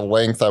it at the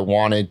length I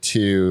wanted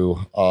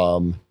to,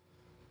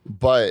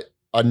 but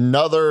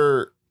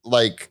another,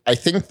 like, I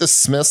think the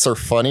Smiths are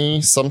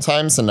funny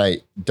sometimes, and I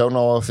don't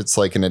know if it's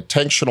like an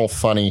intentional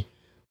funny.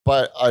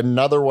 But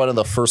another one of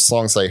the first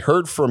songs I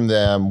heard from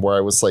them where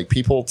I was like,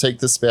 people take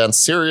this band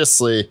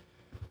seriously.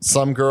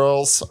 Some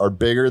girls are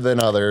bigger than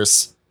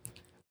others.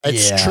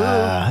 It's true.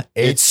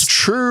 It's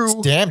true.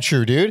 It's damn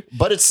true, dude.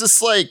 But it's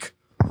just like,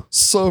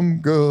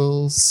 some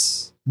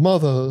girls,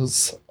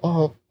 mothers.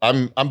 Oh,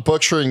 I'm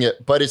butchering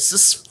it, but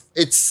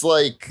it's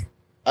like,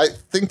 I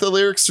think the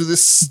lyrics are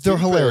this stupid. They're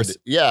hilarious.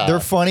 Yeah. They're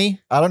funny.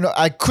 I don't know.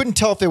 I couldn't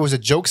tell if it was a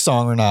joke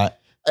song or not.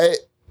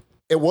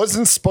 It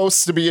wasn't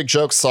supposed to be a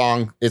joke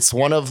song. It's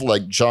one of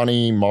like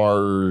Johnny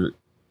Marr,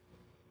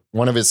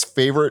 one of his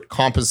favorite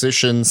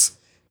compositions.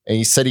 And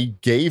he said he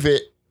gave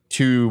it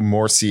to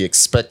Morrissey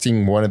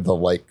expecting one of the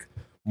like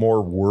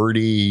more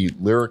wordy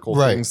lyrical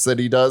things that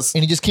he does.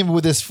 And he just came up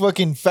with this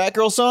fucking fat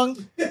girl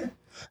song.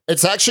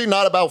 It's actually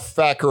not about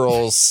fat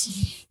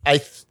girls.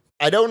 I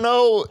don't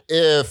know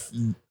if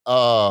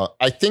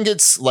I think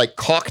it's like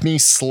Cockney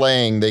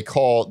slang. They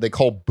call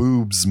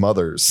boobs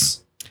mothers.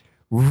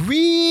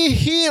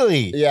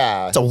 Really?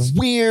 Yeah. It's a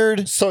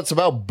weird. So it's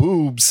about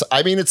boobs.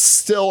 I mean, it's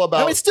still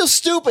about. It's still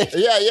stupid.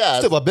 Yeah. It's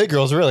still about big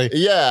girls, really.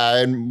 Yeah,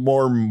 and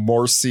more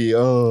Morrissey.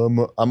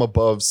 I'm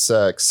above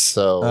sex.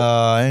 So.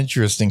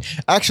 Interesting.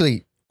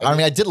 Actually, I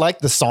mean, I did like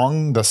the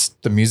song,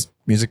 the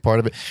music part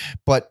of it,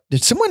 but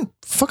did someone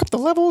fuck up the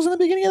levels in the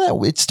beginning of that?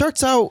 It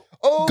starts out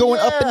going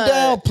up and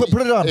down. Put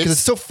it on because it's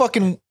so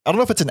fucking. I don't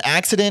know if it's an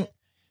accident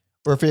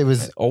or if it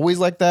was always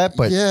like that,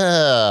 but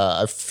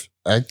yeah.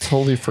 I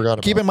totally forgot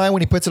about it. Keep in mind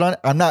when he puts it on,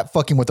 I'm not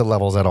fucking with the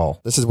levels at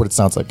all. This is what it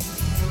sounds like.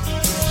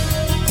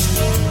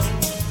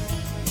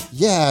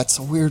 Yeah, it's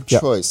a weird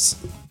choice.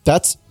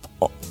 That's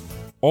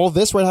all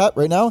this right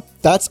now.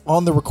 That's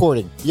on the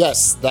recording.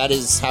 Yes, that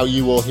is how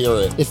you will hear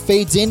it. It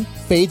fades in,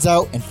 fades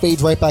out, and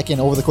fades right back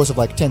in over the course of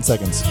like 10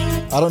 seconds.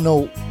 I don't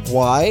know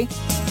why.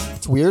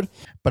 It's weird,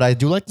 but I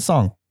do like the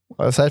song.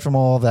 Aside from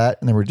all of that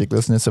and the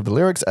ridiculousness of the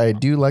lyrics, I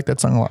do like that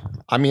song a lot.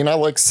 I mean, I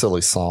like silly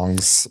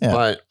songs,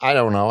 but I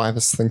don't know. I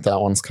just think that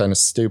one's kind of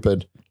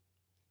stupid.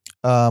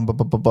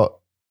 But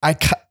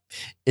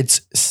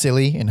it's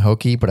silly and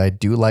hokey, but I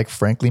do like,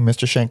 frankly,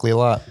 Mr. Shankly a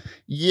lot.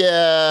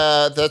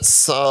 Yeah,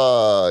 that's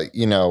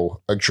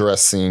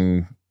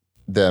addressing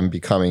them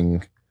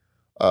becoming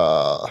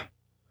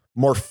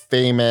more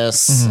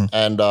famous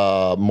and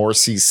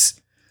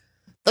Morrissey's.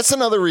 That's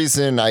another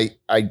reason I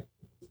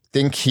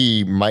think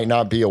he might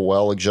not be a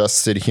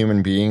well-adjusted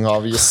human being,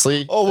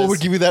 obviously. What would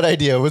give you that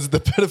idea? Was it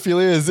the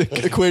pedophilia is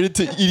equated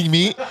to eating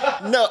meat?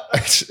 No.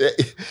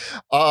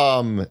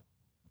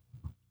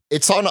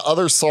 It's on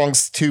other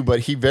songs too,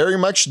 but he very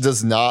much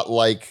does not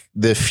like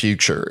the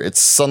future.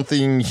 It's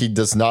something he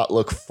does not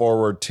look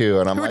forward to.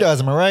 And Who does,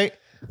 am I right?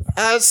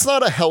 It's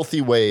not a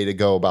healthy way to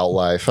go about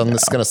life. I'm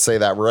just going to say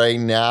that right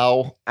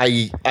now.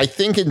 I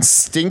think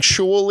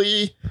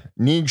instinctually,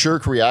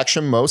 knee-jerk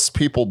reaction, most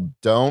people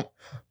don't.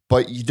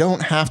 But you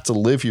don't have to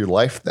live your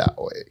life that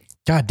way.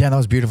 God damn, that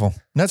was beautiful.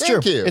 That's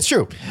Thank true. You. It's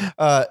true.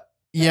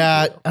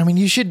 Yeah, I mean,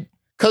 you should.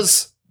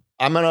 Because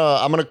I'm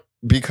gonna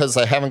because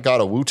I haven't got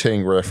a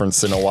Wu-Tang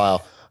reference in a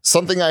while.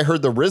 Something I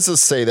heard the RZA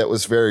say that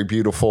was very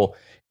beautiful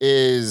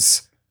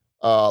is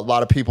a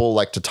lot of people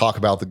like to talk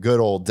about the good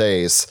old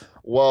days.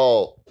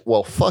 Well,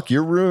 fuck,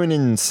 you're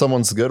ruining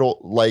someone's good old,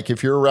 like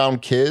if you're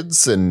around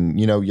kids and,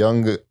 you know,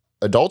 young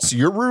adults,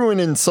 you're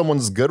ruining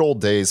someone's good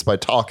old days by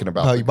talking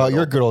about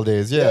your good old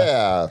days.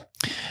 Yeah.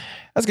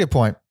 That's a good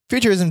point.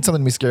 Future isn't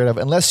something to be scared of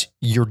unless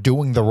you're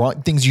doing the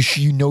wrong things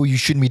you know you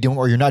shouldn't be doing,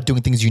 or you're not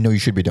doing things you know you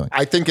should be doing.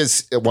 I think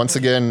as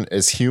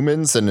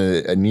humans and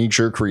a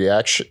knee-jerk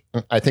reaction,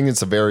 I think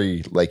it's a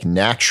very like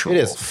natural. It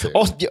is. thing.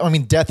 Also, I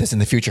mean, death is in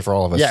the future for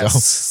all of us.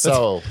 Yes.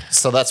 So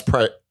that's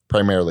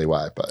primarily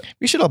why. But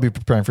we should all be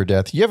preparing for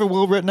death. You have a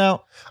will written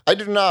out? I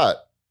do not.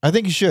 I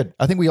think you should.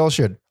 I think we all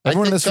should.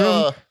 Everyone in this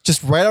room,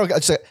 just write out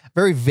just a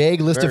very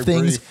vague list of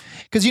things,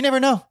 because you never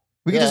know.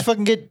 We can just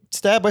fucking get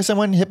stabbed by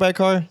someone, hit by a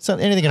car.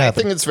 Anything can happen. I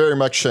think it's very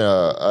much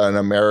an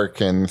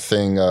American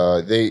thing.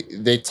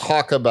 They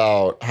talk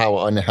about how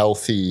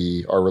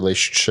unhealthy our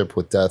relationship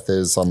with death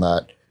is on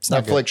that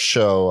Netflix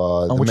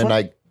show,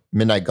 the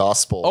Midnight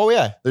Gospel. Oh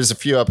yeah, there's a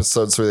few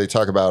episodes where they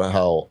talk about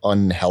how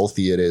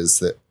unhealthy it is,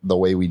 that the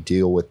way we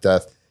deal with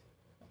death.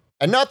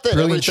 And not that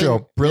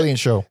brilliant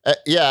show.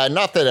 Yeah,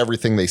 not that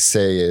everything they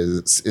say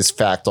is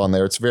fact on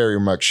there. It's very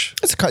much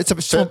it's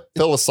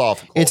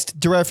philosophical. It's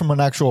derived from an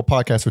actual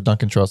podcast with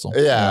Duncan Trussell.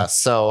 Yeah.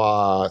 So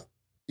I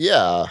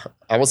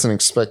wasn't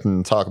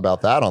expecting to talk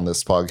about that on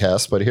this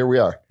podcast, but here we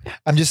are.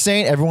 I'm just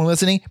saying, everyone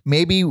listening,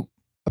 maybe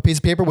a piece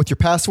of paper with your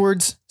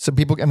passwords, so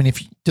people. I mean,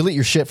 if you delete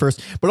your shit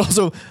first, but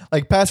also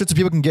like passwords so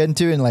people can get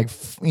into and like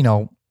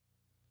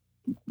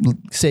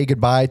say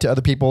goodbye to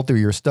other people through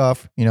your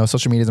stuff. You know,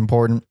 social media is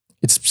important.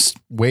 It's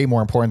way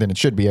more important than it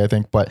should be, I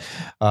think. But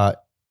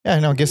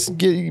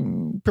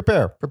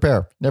prepare.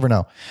 Never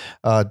know.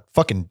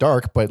 Fucking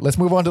dark. But let's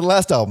move on to the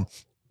last album.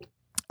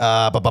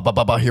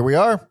 Here we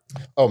are.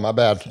 Oh, my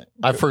bad.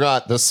 I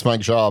forgot. This is my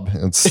job.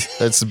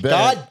 It's been.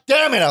 God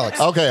damn it,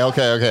 Alex.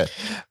 Okay.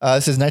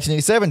 This is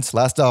 1987's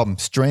last album,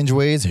 Strange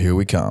Ways, Here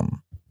We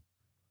Come.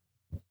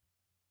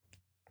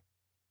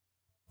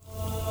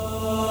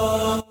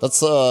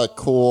 That's a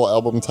cool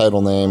album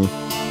title name.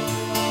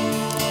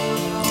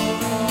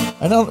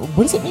 I know.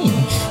 What does it mean?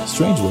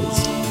 Strange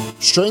Ways.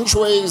 Strange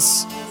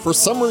Ways, for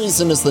some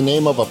reason, is the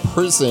name of a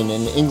prison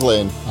in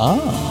England.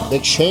 They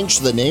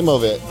changed the name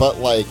of it, but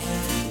like,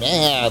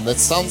 man, that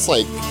sounds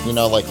like,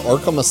 like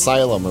Arkham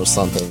Asylum or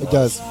something. It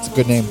does. It's a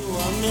good name.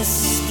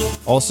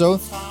 Also,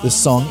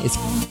 this song is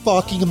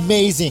fucking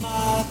amazing.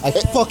 I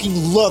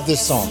fucking love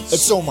this song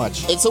so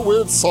much. It's a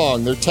weird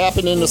song. They're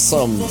tapping into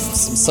some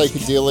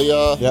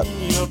psychedelia. Yep.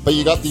 But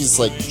you got these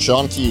like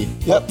jaunty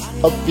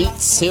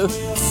upbeats here.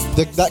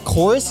 That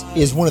chorus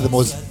is one of the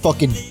most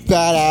fucking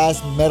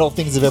badass metal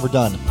things I've ever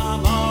done.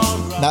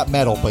 Not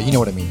metal, but you know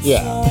what I mean.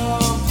 Yeah.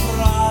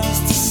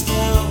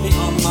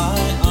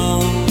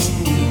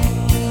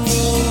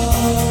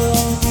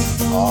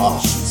 Oh,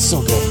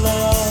 so good.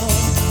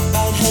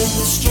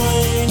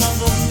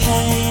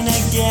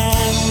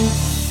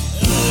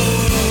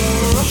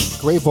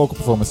 Great vocal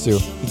performance too.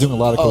 He's doing a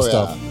lot of cool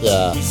stuff.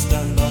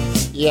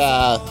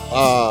 Yeah.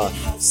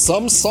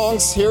 Some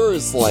songs here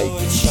is like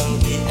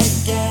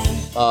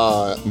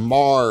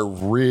Marr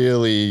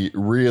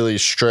really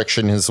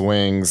stretching his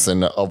wings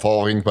and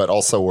evolving, but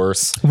also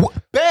worse.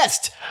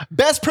 Best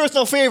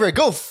personal favorite.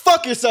 Go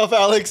fuck yourself,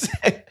 Alex.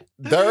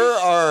 There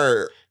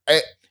are.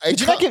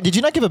 Did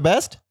you not give a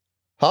best?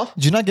 Huh?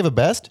 Did you not give a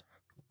best?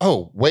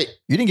 Oh wait,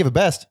 you didn't give a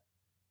best.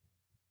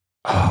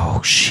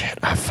 Oh shit!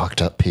 I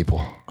fucked up,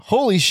 people.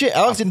 Holy shit!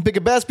 Alex didn't pick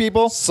a best,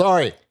 people.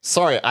 Sorry.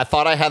 I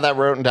thought I had that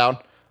written down.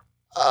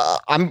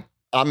 I'm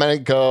gonna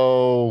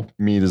go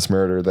Meat is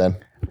Murder then.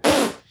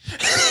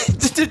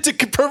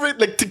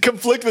 to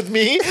conflict with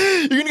me,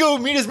 you're gonna go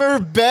Meat is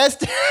Murder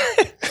best.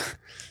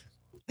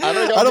 I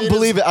don't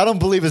believe it. I don't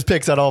believe his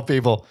picks at all,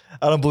 people.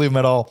 I don't believe him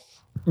at all.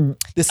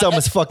 This album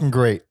is fucking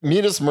great.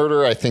 Meat is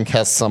Murder, I think,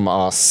 has some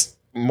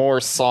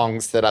more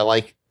songs that I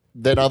like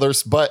than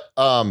others, but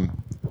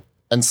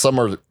and some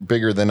are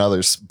bigger than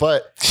others.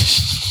 But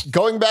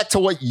going back to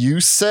what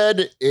you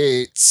said,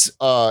 it's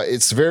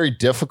very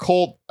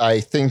difficult. I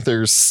think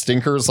there's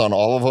stinkers on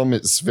all of them.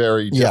 It's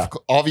very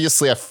difficult.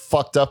 Obviously, I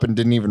fucked up and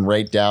didn't even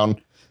write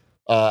down.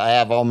 I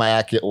have all my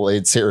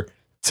accolades here.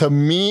 To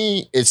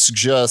me, it's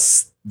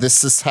just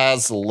this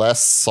has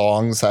less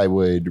songs I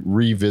would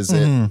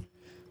revisit,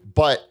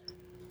 but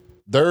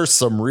there's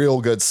some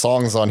real good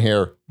songs on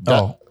here.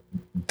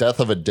 Death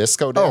of a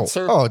Disco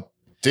Dancer. Oh,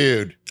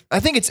 dude. I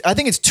think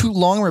it's too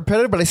long and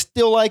repetitive, but I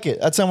still like it.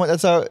 That's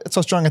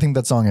how strong I think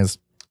that song is.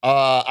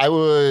 I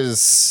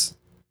was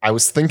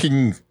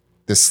thinking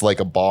this like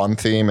a Bond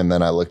theme, and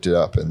then I looked it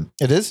up, and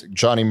it is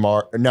Johnny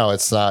Marr. No,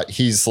 it's not.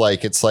 It's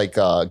like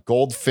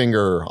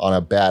Goldfinger on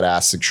a bad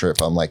acid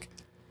trip. I'm like,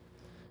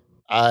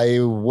 I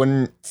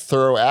wouldn't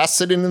throw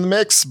acid into the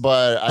mix,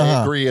 but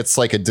I agree it's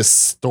like a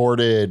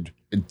distorted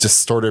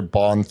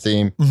Bond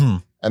theme. Mm-hmm.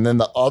 And then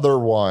the other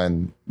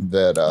one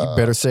that you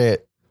better say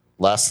it.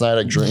 Last Night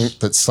I Dreamed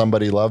That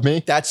Somebody Loved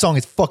Me. That song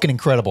is fucking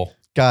incredible.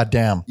 God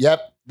damn.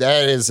 Yep.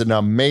 That is an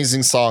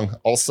amazing song.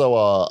 Also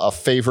a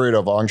favorite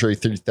of Andre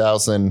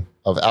 3000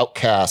 of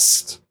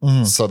Outkast.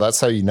 Mm-hmm. So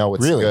that's how you know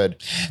it's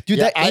good. Dude,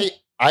 yeah,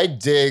 I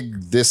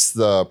dig this,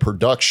 the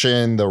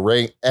production, the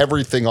rate,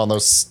 everything on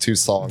those two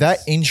songs. That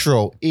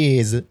intro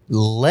is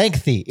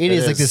lengthy. It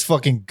is like this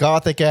fucking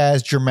gothic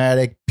ass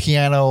dramatic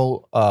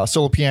piano,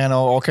 solo piano,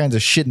 all kinds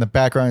of shit in the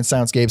background,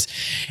 soundscapes.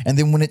 And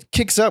then when it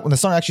kicks up, when the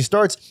song actually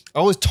starts,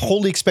 I was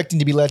totally expecting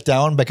to be let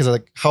down because of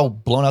like how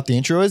blown out the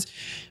intro is.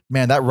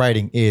 Man, that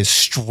writing is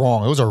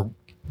strong.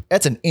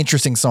 That's an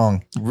interesting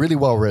song. Really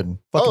well written.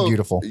 Fucking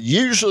beautiful.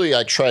 Usually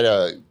I try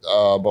to,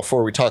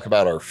 before we talk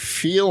about our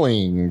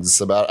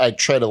feelings I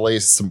try to lay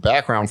some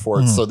background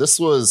for it. So this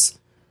was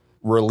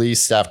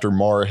released after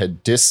Marr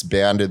had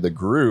disbanded the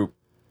group.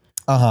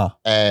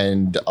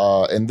 And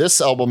in this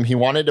album, he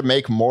wanted to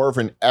make more of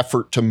an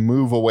effort to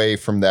move away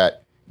from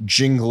that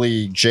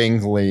jingly,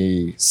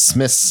 jangly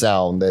Smith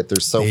sound that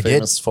they're so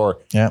famous for.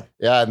 Yeah.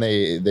 Yeah, and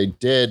they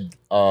did.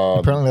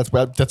 Apparently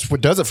that's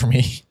what does it for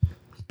me.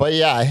 But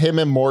yeah, him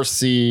and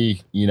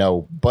Morrissey,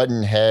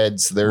 button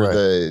heads.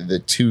 They're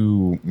the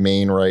two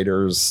main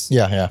writers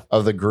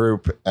of the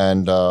group.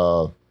 And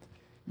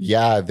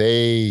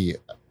they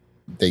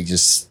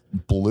just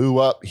blew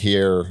up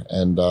here.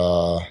 And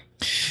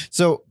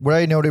so what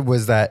I noted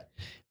was that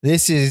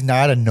this is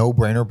not a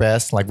no-brainer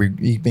best. Like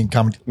we've been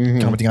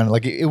commenting on it.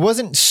 Like it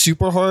wasn't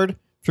super hard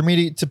for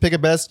me to pick a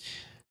best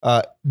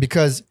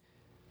because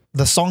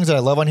the songs that I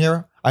love on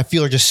here, I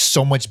feel are just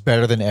so much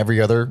better than every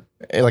other,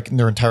 like in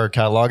their entire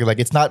catalog. Like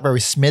it's not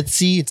very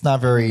Smithsy. It's not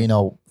very,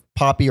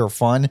 poppy or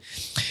fun,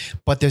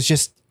 but there's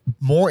just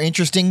more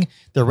interesting.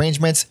 The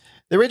arrangements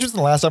in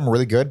the last album were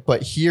really good,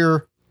 but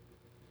here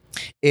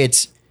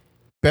it's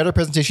better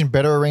presentation,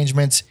 better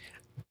arrangements,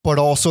 but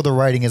also the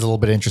writing is a little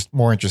bit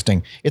more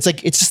interesting. It's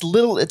like, it's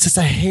just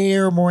a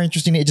hair more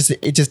interesting. It just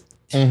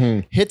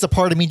hits a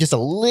part of me just a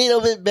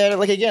little bit better.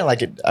 Like again, I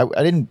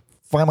didn't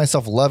find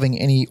myself loving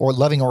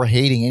or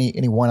hating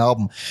any one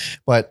album,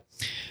 but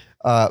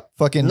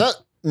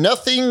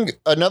nothing.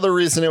 Another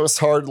reason it was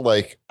hard,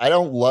 like I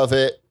don't love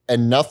it,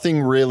 and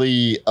nothing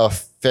really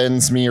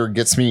offends me or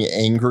gets me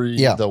angry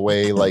the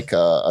way like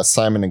a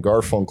Simon and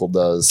Garfunkel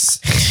does.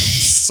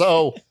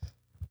 So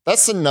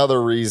that's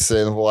another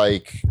reason.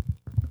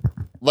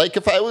 Like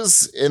if I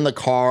was in the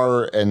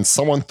car and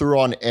someone threw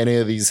on any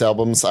of these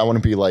albums, I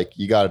wouldn't be like,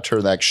 you got to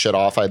turn that shit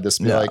off. I'd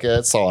just be like,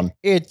 it's on.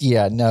 It'd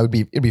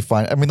be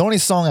fine. I mean, the only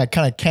song I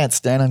kind of can't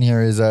stand on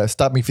here is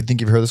Stop Me If You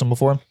Think You've Heard This One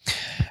Before.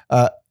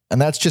 And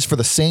that's just for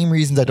the same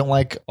reasons I don't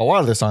like a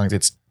lot of their songs.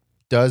 It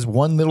does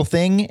one little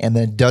thing and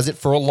then does it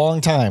for a long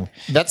time.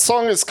 That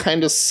song is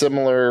kind of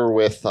similar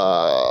with,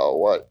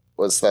 what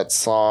was that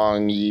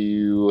song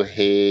you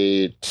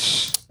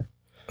hate?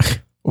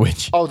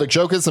 Which? Oh, The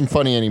Joke Isn't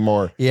Funny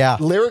Anymore. Yeah.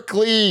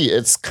 Lyrically,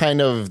 it's kind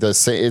of the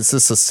same. It's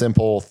just a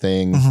simple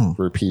thing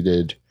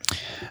repeated.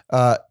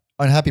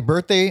 Unhappy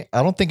Birthday.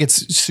 I don't think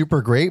it's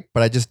super great,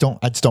 but I just don't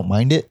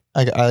mind it.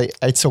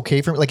 It's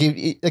okay for me. Like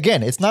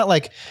again, it's not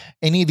like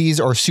any of these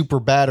are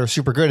super bad or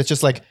super good. It's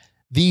just like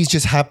these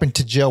just happen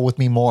to gel with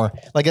me more.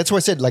 Like that's why I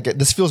said like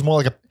this feels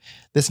more like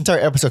this entire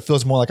episode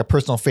feels more like a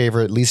personal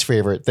favorite, least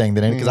favorite thing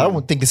than any, because I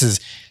don't think this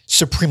is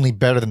supremely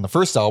better than the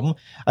first album.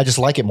 I just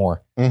like it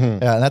more. And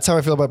that's how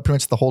I feel about pretty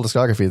much the whole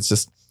discography. It's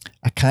just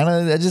I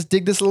just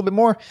dig this a little bit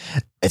more.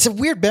 It's a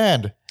weird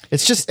band.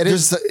 It's just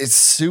it's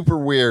super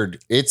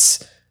weird.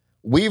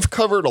 We've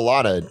covered a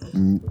lot of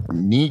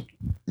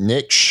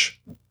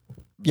niche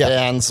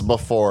bands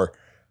before,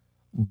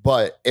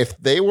 but if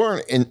they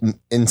weren't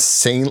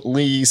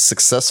insanely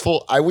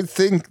successful, I would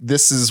think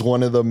this is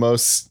one of the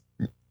most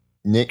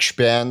niche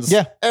bands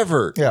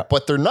ever. Yeah,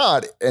 but they're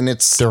not, and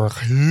they're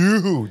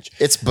huge.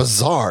 It's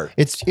bizarre.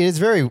 It is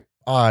very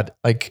odd.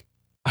 Like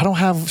I don't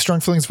have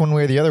strong feelings one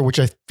way or the other, which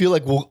I feel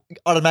like will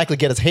automatically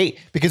get us hate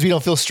because we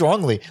don't feel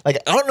strongly. Like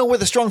I don't know where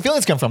the strong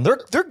feelings come from.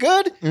 They're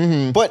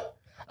good, but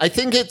I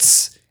think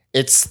it's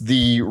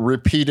the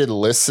repeated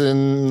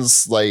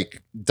listens,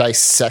 like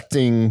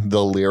dissecting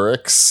the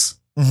lyrics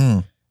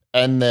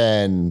and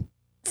then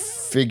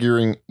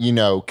figuring,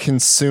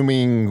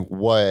 consuming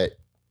what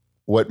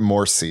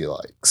Morrissey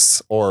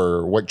likes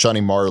or what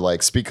Johnny Marr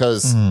likes,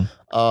 because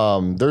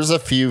there's a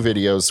few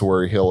videos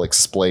where he'll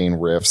explain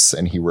riffs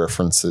and he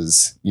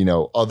references,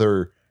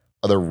 other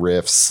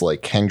riffs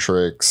like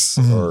Hendrix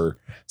or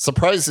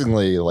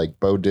surprisingly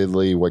like Bo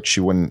Diddley, which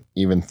you wouldn't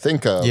even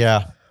think of.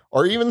 Yeah.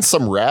 Or even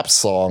some rap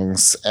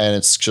songs, and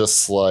it's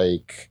just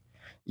like,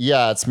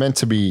 it's meant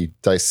to be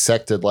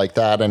dissected like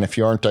that. And if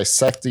you aren't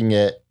dissecting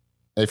it,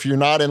 if you're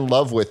not in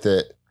love with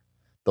it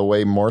the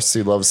way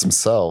Morrissey loves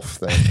himself,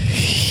 then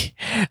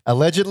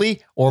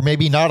allegedly, or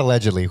maybe not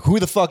allegedly, who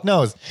the fuck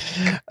knows?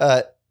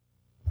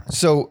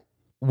 So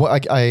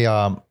what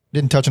I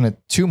didn't touch on it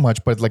too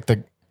much, but like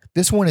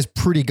this one is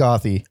pretty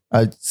gothy.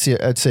 I'd say,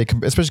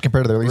 especially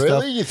compared to the early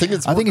stuff. Really, you think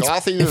it's more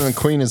gothy than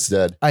Queen Is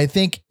Dead? I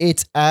think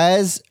it's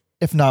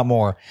if not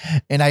more.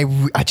 And I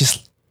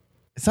just,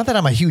 it's not that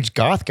I'm a huge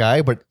goth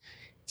guy, but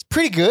it's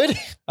pretty good.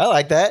 I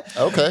like that.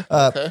 Okay.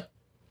 Okay.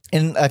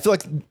 And I feel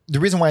like the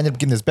reason why I ended up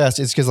getting this best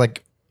is because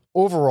like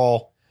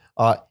overall,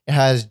 it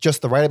has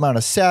just the right amount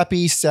of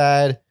sappy,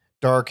 sad,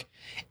 dark,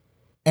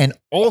 and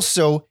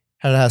also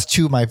It has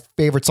two of my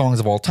favorite songs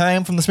of all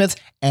time from the Smiths.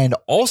 And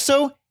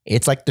also,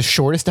 it's like the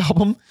shortest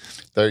album.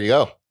 There you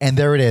go. And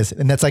there it is.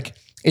 And that's like,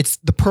 it's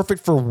the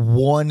perfect for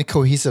one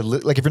cohesive,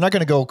 like if you're not going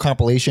to go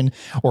compilation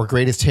or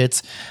greatest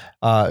hits,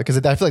 because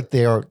I feel like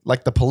they are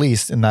like the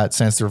Police in that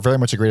sense. They're very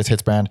much a greatest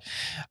hits band.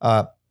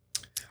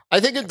 I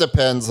think it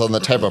depends on the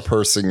type of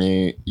person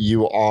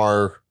you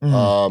are.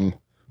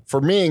 For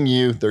me and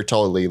you, they're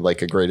totally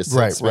like a greatest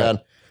hits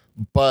band.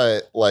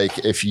 But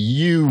like if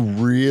you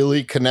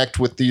really connect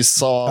with these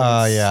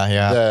songs,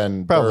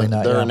 then probably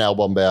they're an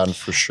album band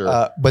for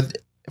sure. But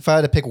if I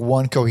had to pick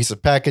one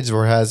cohesive package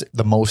where it has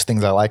the most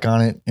things I like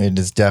on it, it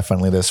is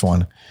definitely this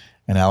one.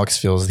 And Alex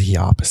feels the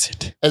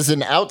opposite. As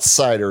an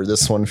outsider,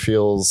 this one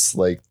feels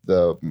like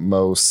the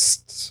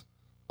most,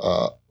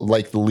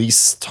 like the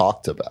least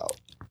talked about.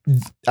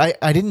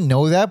 I didn't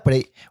know that,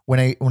 but when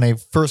I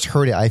first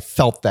heard it, I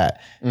felt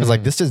that. I was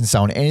like, this doesn't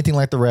sound anything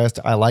like the rest.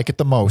 I like it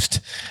the most.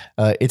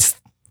 It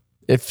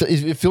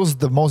feels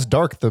the most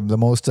dark, the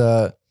most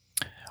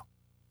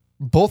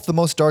both the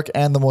most dark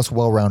and the most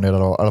well-rounded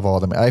out of all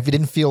of them. If it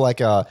didn't feel like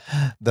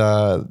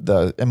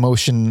the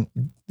emotion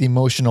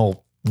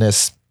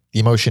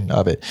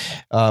of it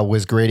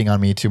was grating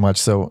on me too much.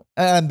 So,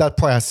 and that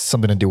probably has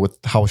something to do with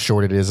how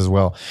short it is as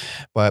well.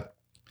 But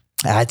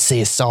I'd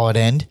say a solid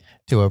end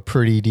to a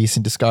pretty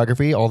decent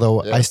discography.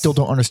 Although I still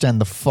don't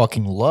understand the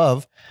fucking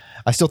love.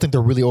 I still think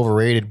they're really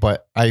overrated,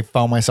 but I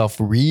found myself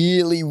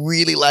really,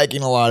 really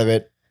liking a lot of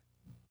it.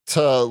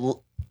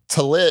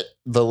 To let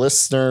the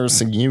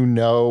listeners, you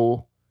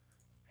know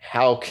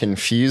how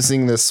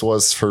confusing this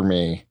was for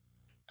me.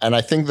 And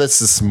I think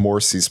this is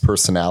Morrissey's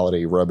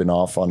personality rubbing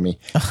off on me.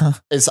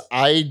 Is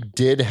I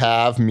did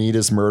have Meat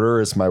is Murder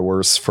as my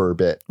worst for a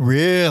bit.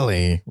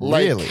 Really?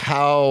 Like really?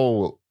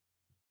 How,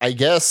 I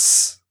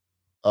guess,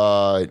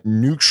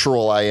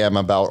 neutral I am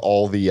about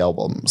all the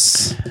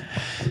albums.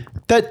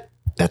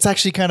 That's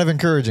actually kind of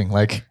encouraging.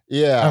 Like,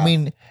 yeah. I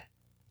mean,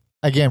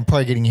 again,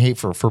 probably getting hate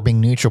for being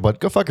neutral, but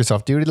go fuck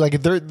yourself, dude.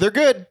 Like they're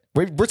good.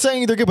 We're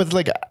saying they're good, but it's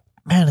like,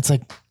 man, it's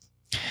like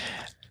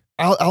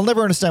I'll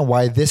never understand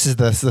why this is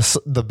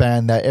the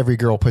band that every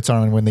girl puts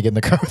on when they get in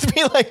the car with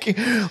me.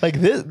 Like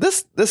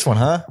this one,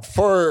 huh?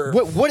 For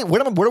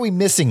what are we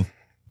missing,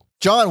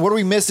 John? What are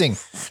we missing?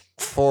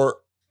 Do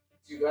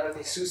you got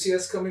any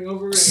Sucias coming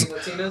over? Any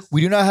Latinas?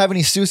 We do not have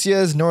any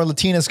Sucias nor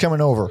Latinas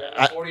coming over.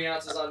 40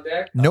 ounces on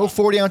deck. No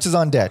 40 ounces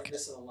on deck.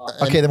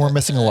 Okay, then we're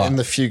missing a lot. In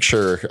the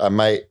future, I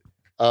might.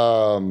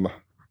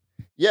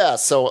 Yeah,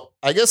 so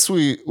I guess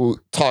we'll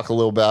talk a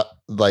little about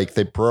like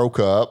they broke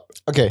up.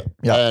 Okay,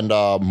 yeah. And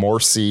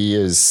Morrissey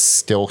is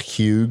still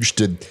huge.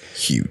 Did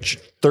huge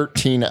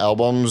 13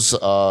 albums.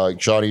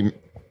 Johnny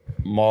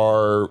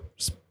Marr,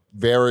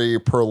 very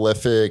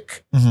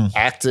prolific,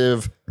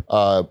 active,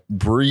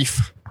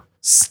 brief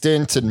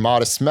stint in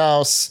Modest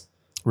Mouse.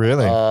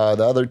 Really?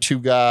 The other two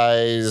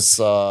guys.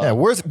 Yeah,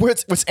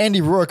 what's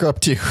Andy Rourke up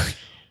to?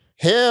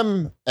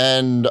 Him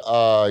and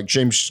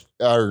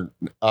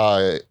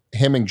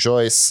him and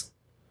Joyce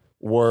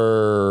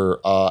were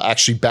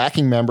actually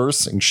backing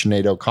members in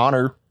Sinead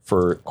O'Connor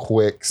for a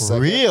quick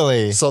second.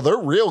 Really? So they're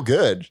real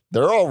good.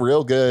 They're all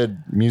real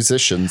good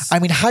musicians. I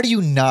mean, how do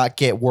you not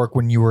get work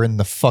when you were in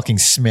the fucking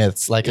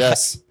Smiths? Like,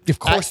 yes, of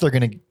course they're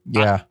gonna.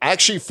 Yeah, I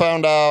actually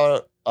found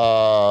out.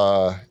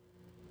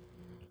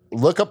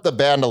 Look up the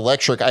band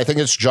Electric. I think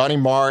it's Johnny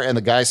Marr and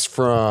the guys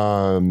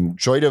from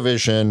Joy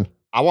Division.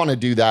 I want to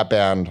do that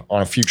band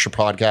on a future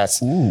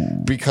podcast.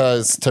 Ooh.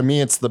 Because to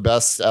me, it's the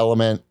best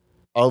element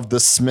of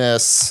the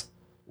Smiths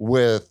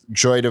with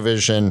Joy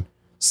Division.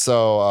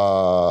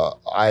 So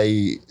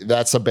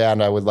that's a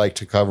band I would like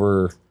to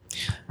cover.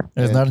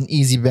 It's not an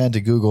easy band to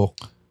Google.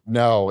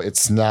 No,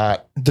 it's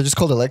not. They're just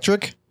called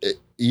Electric?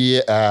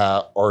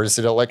 Yeah. Or is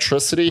it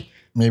Electricity?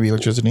 Maybe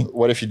Electricity.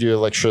 What if you do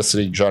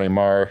Electricity, Johnny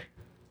Marr?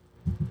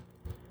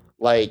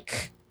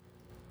 Like,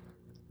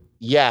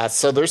 yeah,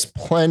 so there's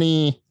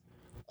plenty.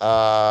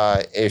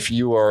 If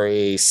you are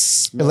a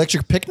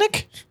Electric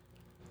Picnic?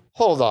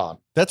 Hold on.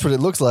 That's what it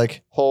looks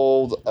like.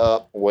 Hold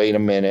up. Wait a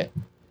minute.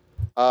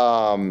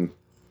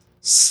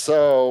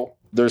 So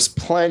there's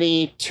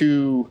plenty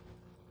to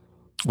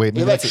wait.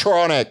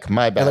 Electronic.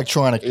 My bad.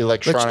 Electronic.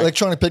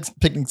 Electronic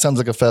Picnic sounds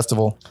like a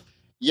festival.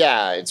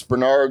 Yeah, it's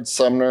Bernard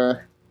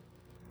Sumner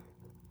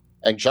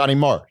and Johnny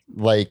Marr.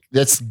 Like,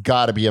 that's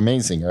got to be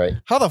amazing, right?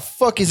 How the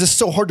fuck is this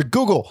so hard to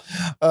Google?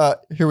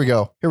 Here we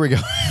go.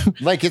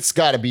 Like, it's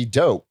got to be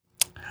dope.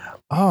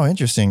 Oh,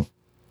 interesting.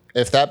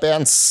 If that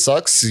band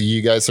sucks,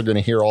 you guys are going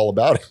to hear all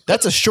about it.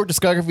 That's a short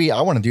discography.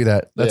 I want to do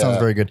that. That sounds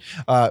very good.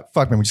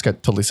 Fuck, man, we just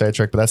got totally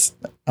sidetracked, but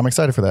I'm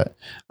excited for that.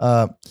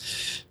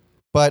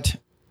 But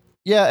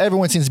yeah,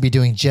 everyone seems to be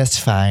doing just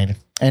fine.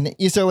 And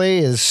East LA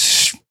is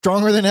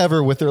stronger than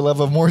ever with their love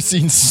of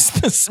Morrissey and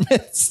the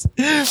Smiths.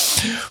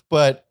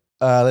 But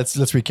let's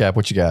recap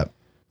what you got.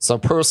 So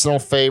personal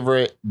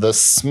favorite, the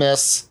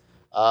Smiths.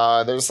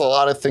 There's a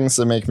lot of things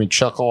that make me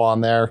chuckle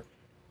on there.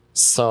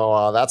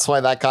 So that's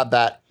why that got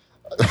that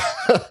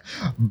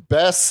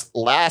best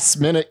last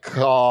minute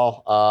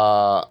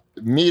call.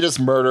 Meat is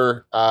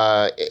Murder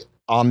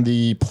on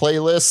the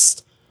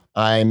playlist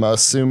I'm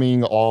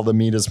assuming all the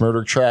Meat is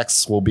Murder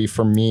tracks will be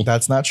from me.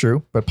 That's not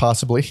true, but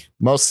possibly.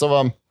 Most of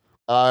them.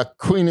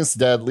 Queen is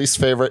Dead, least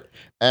favorite.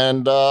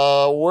 And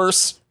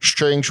worst,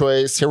 Strange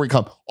Ways. Here we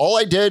come. All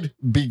I did,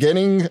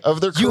 beginning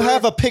of their career. You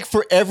have a pick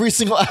for every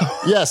single album.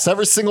 Yes,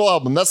 every single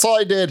album. That's all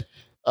I did.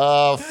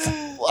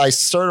 I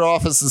started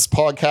off as this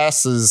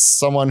podcast as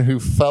someone who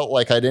felt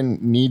like I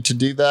didn't need to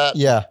do that.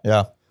 Yeah.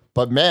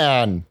 But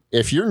man,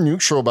 if you're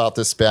neutral about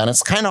this band,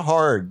 it's kind of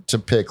hard to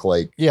pick.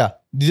 Like, yeah,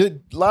 a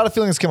lot of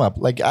feelings come up.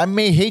 Like, I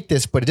may hate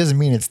this, but it doesn't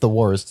mean it's the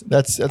worst.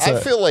 I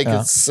feel like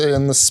it's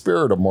in the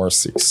spirit of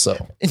Morrissey.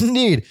 So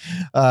indeed,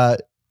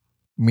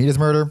 Meat is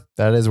Murder.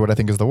 That is what I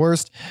think is the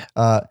worst.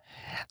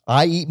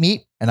 I eat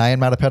meat, and I am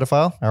not a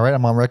pedophile. All right,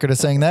 I'm on record as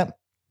saying that.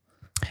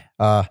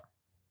 I'm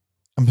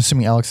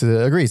assuming Alex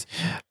agrees,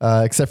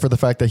 except for the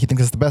fact that he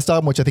thinks it's the best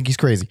album, which I think he's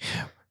crazy.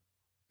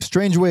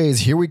 Strange Ways,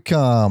 here we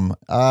come.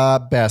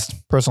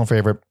 Best, personal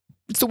favorite.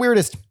 It's the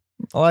weirdest.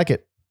 I like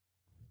it.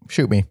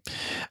 Shoot me.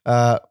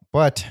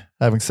 But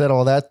having said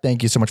all that,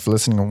 thank you so much for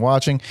listening and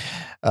watching.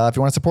 If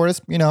you want to support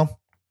us,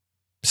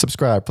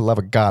 subscribe. For the love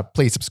of God,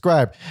 please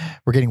subscribe.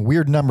 We're getting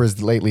weird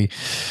numbers lately.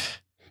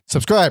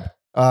 Subscribe.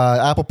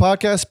 Apple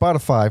Podcasts,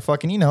 Spotify,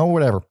 fucking,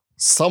 whatever.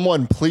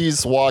 Someone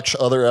please watch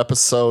other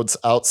episodes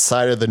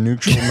outside of the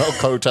Neutral Milk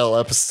Hotel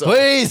episode.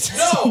 Please.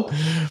 No.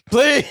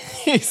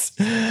 Please.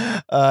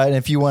 And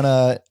if you want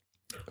to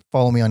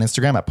follow me on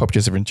Instagram at Pope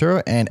Joseph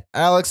Ventura and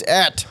Alex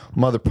at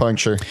Mother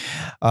Puncture.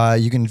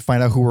 You can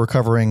find out who we're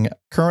covering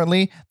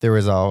currently. There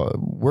is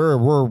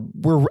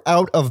we're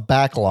out of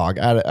backlog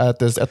at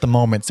the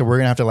moment. So we're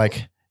going to have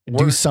to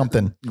do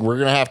something. We're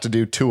going to have to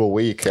do 2 a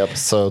week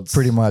episodes.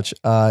 Pretty much.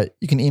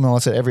 You can email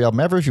us at every album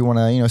ever if you want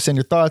to, send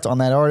your thoughts on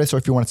that artist, or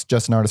if you want to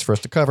suggest an artist for us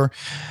to cover.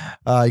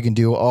 You can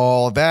do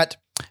all of that.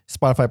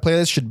 Spotify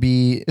playlist should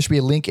be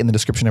a link in the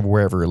description of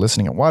wherever you're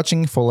listening and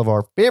watching, full of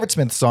our favorite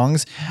Smith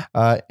songs,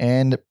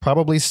 and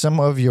probably some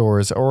of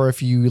yours. Or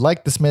if you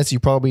like the Smiths, you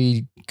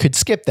probably could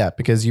skip that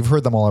because you've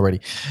heard them all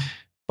already.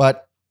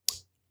 But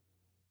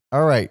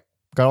all right,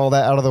 got all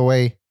that out of the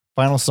way.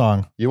 Final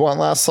song. You want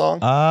last song?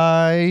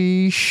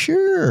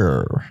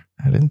 Sure.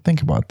 I didn't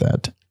think about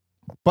that.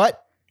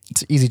 But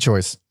it's an easy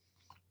choice.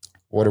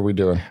 What are we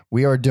doing?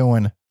 We are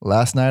doing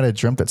Last Night I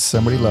Dreamt That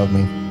Somebody Loved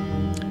Me.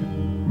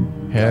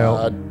 Hell.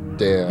 God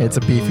damn. It's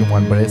a beefy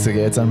one, but it's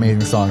an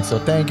amazing song. So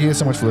thank you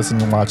so much for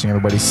listening and watching,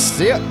 everybody.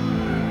 See ya.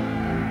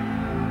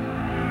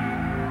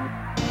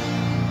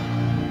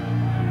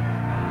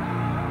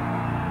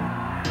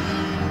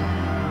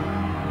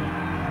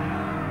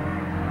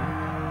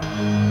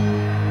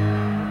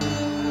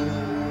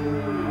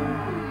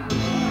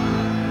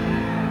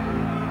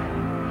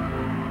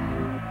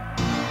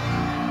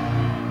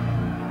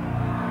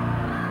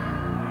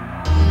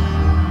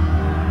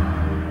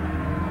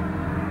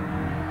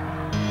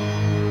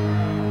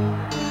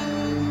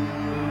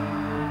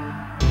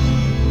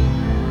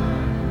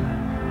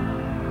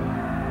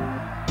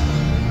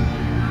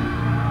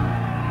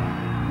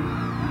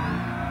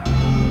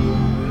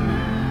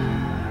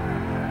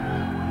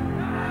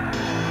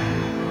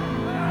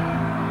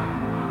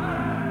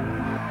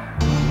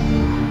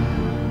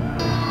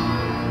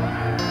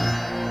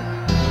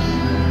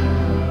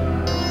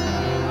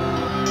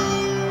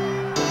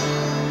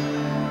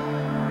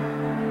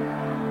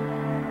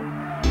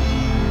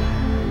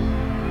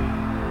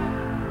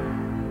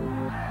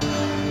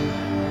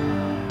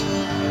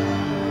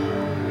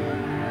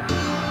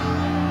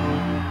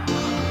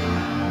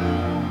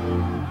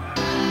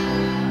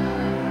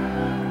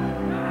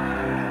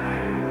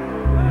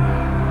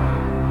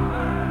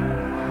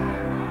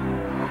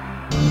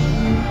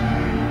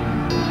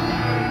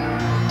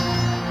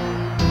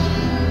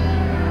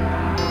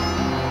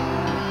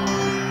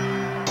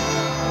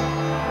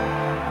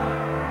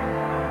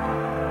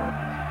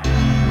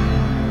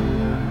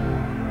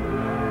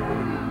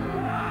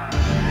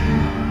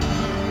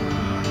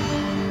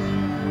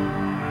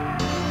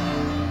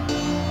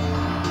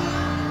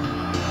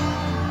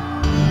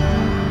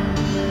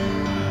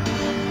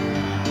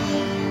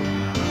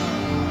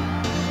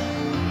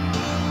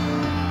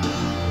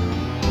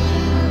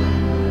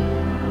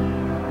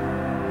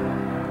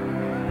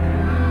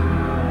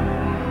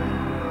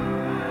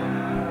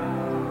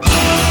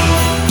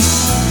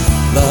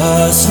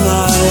 Last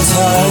night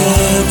I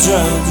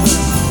dreamt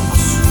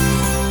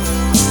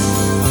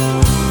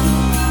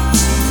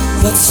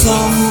that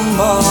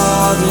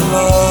somebody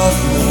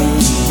loved me.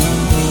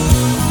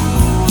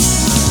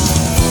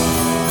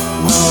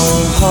 No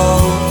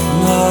hope,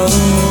 no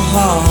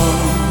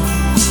harm,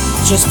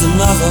 just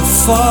another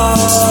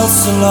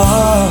false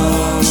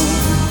alarm.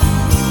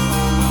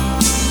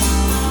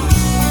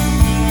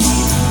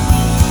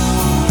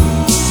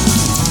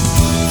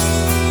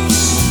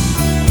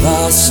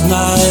 Last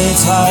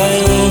night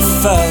I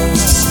felt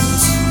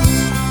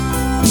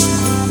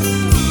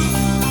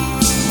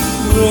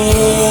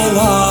real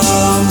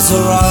arms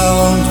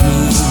around me.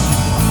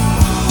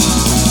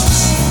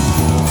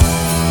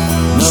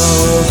 No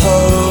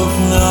hope,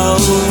 no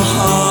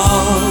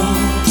harm,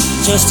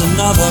 just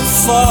another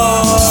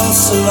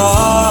false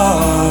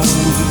alarm.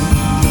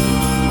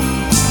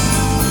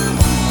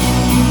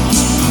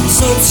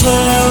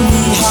 tell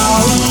me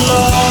how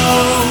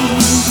long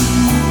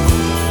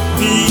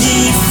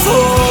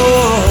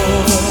before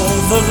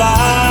the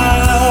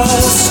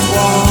last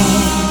one,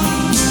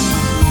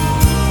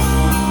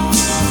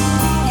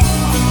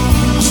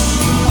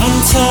 and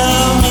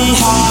tell me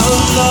how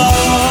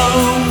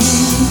long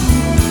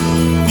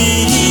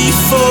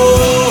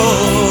before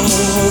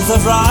the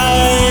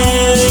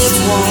right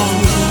one.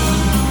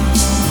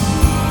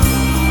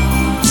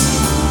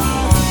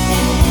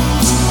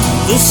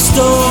 The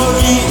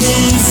story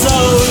is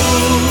old,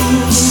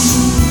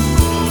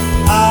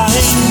 I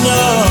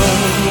know,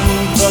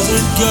 but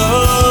it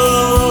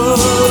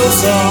goes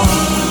on.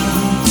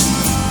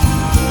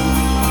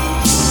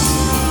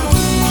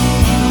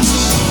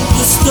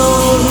 The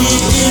story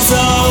is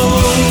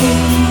old,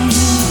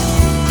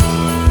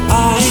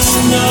 I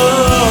know,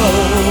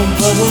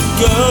 but it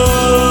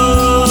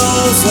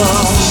goes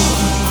on.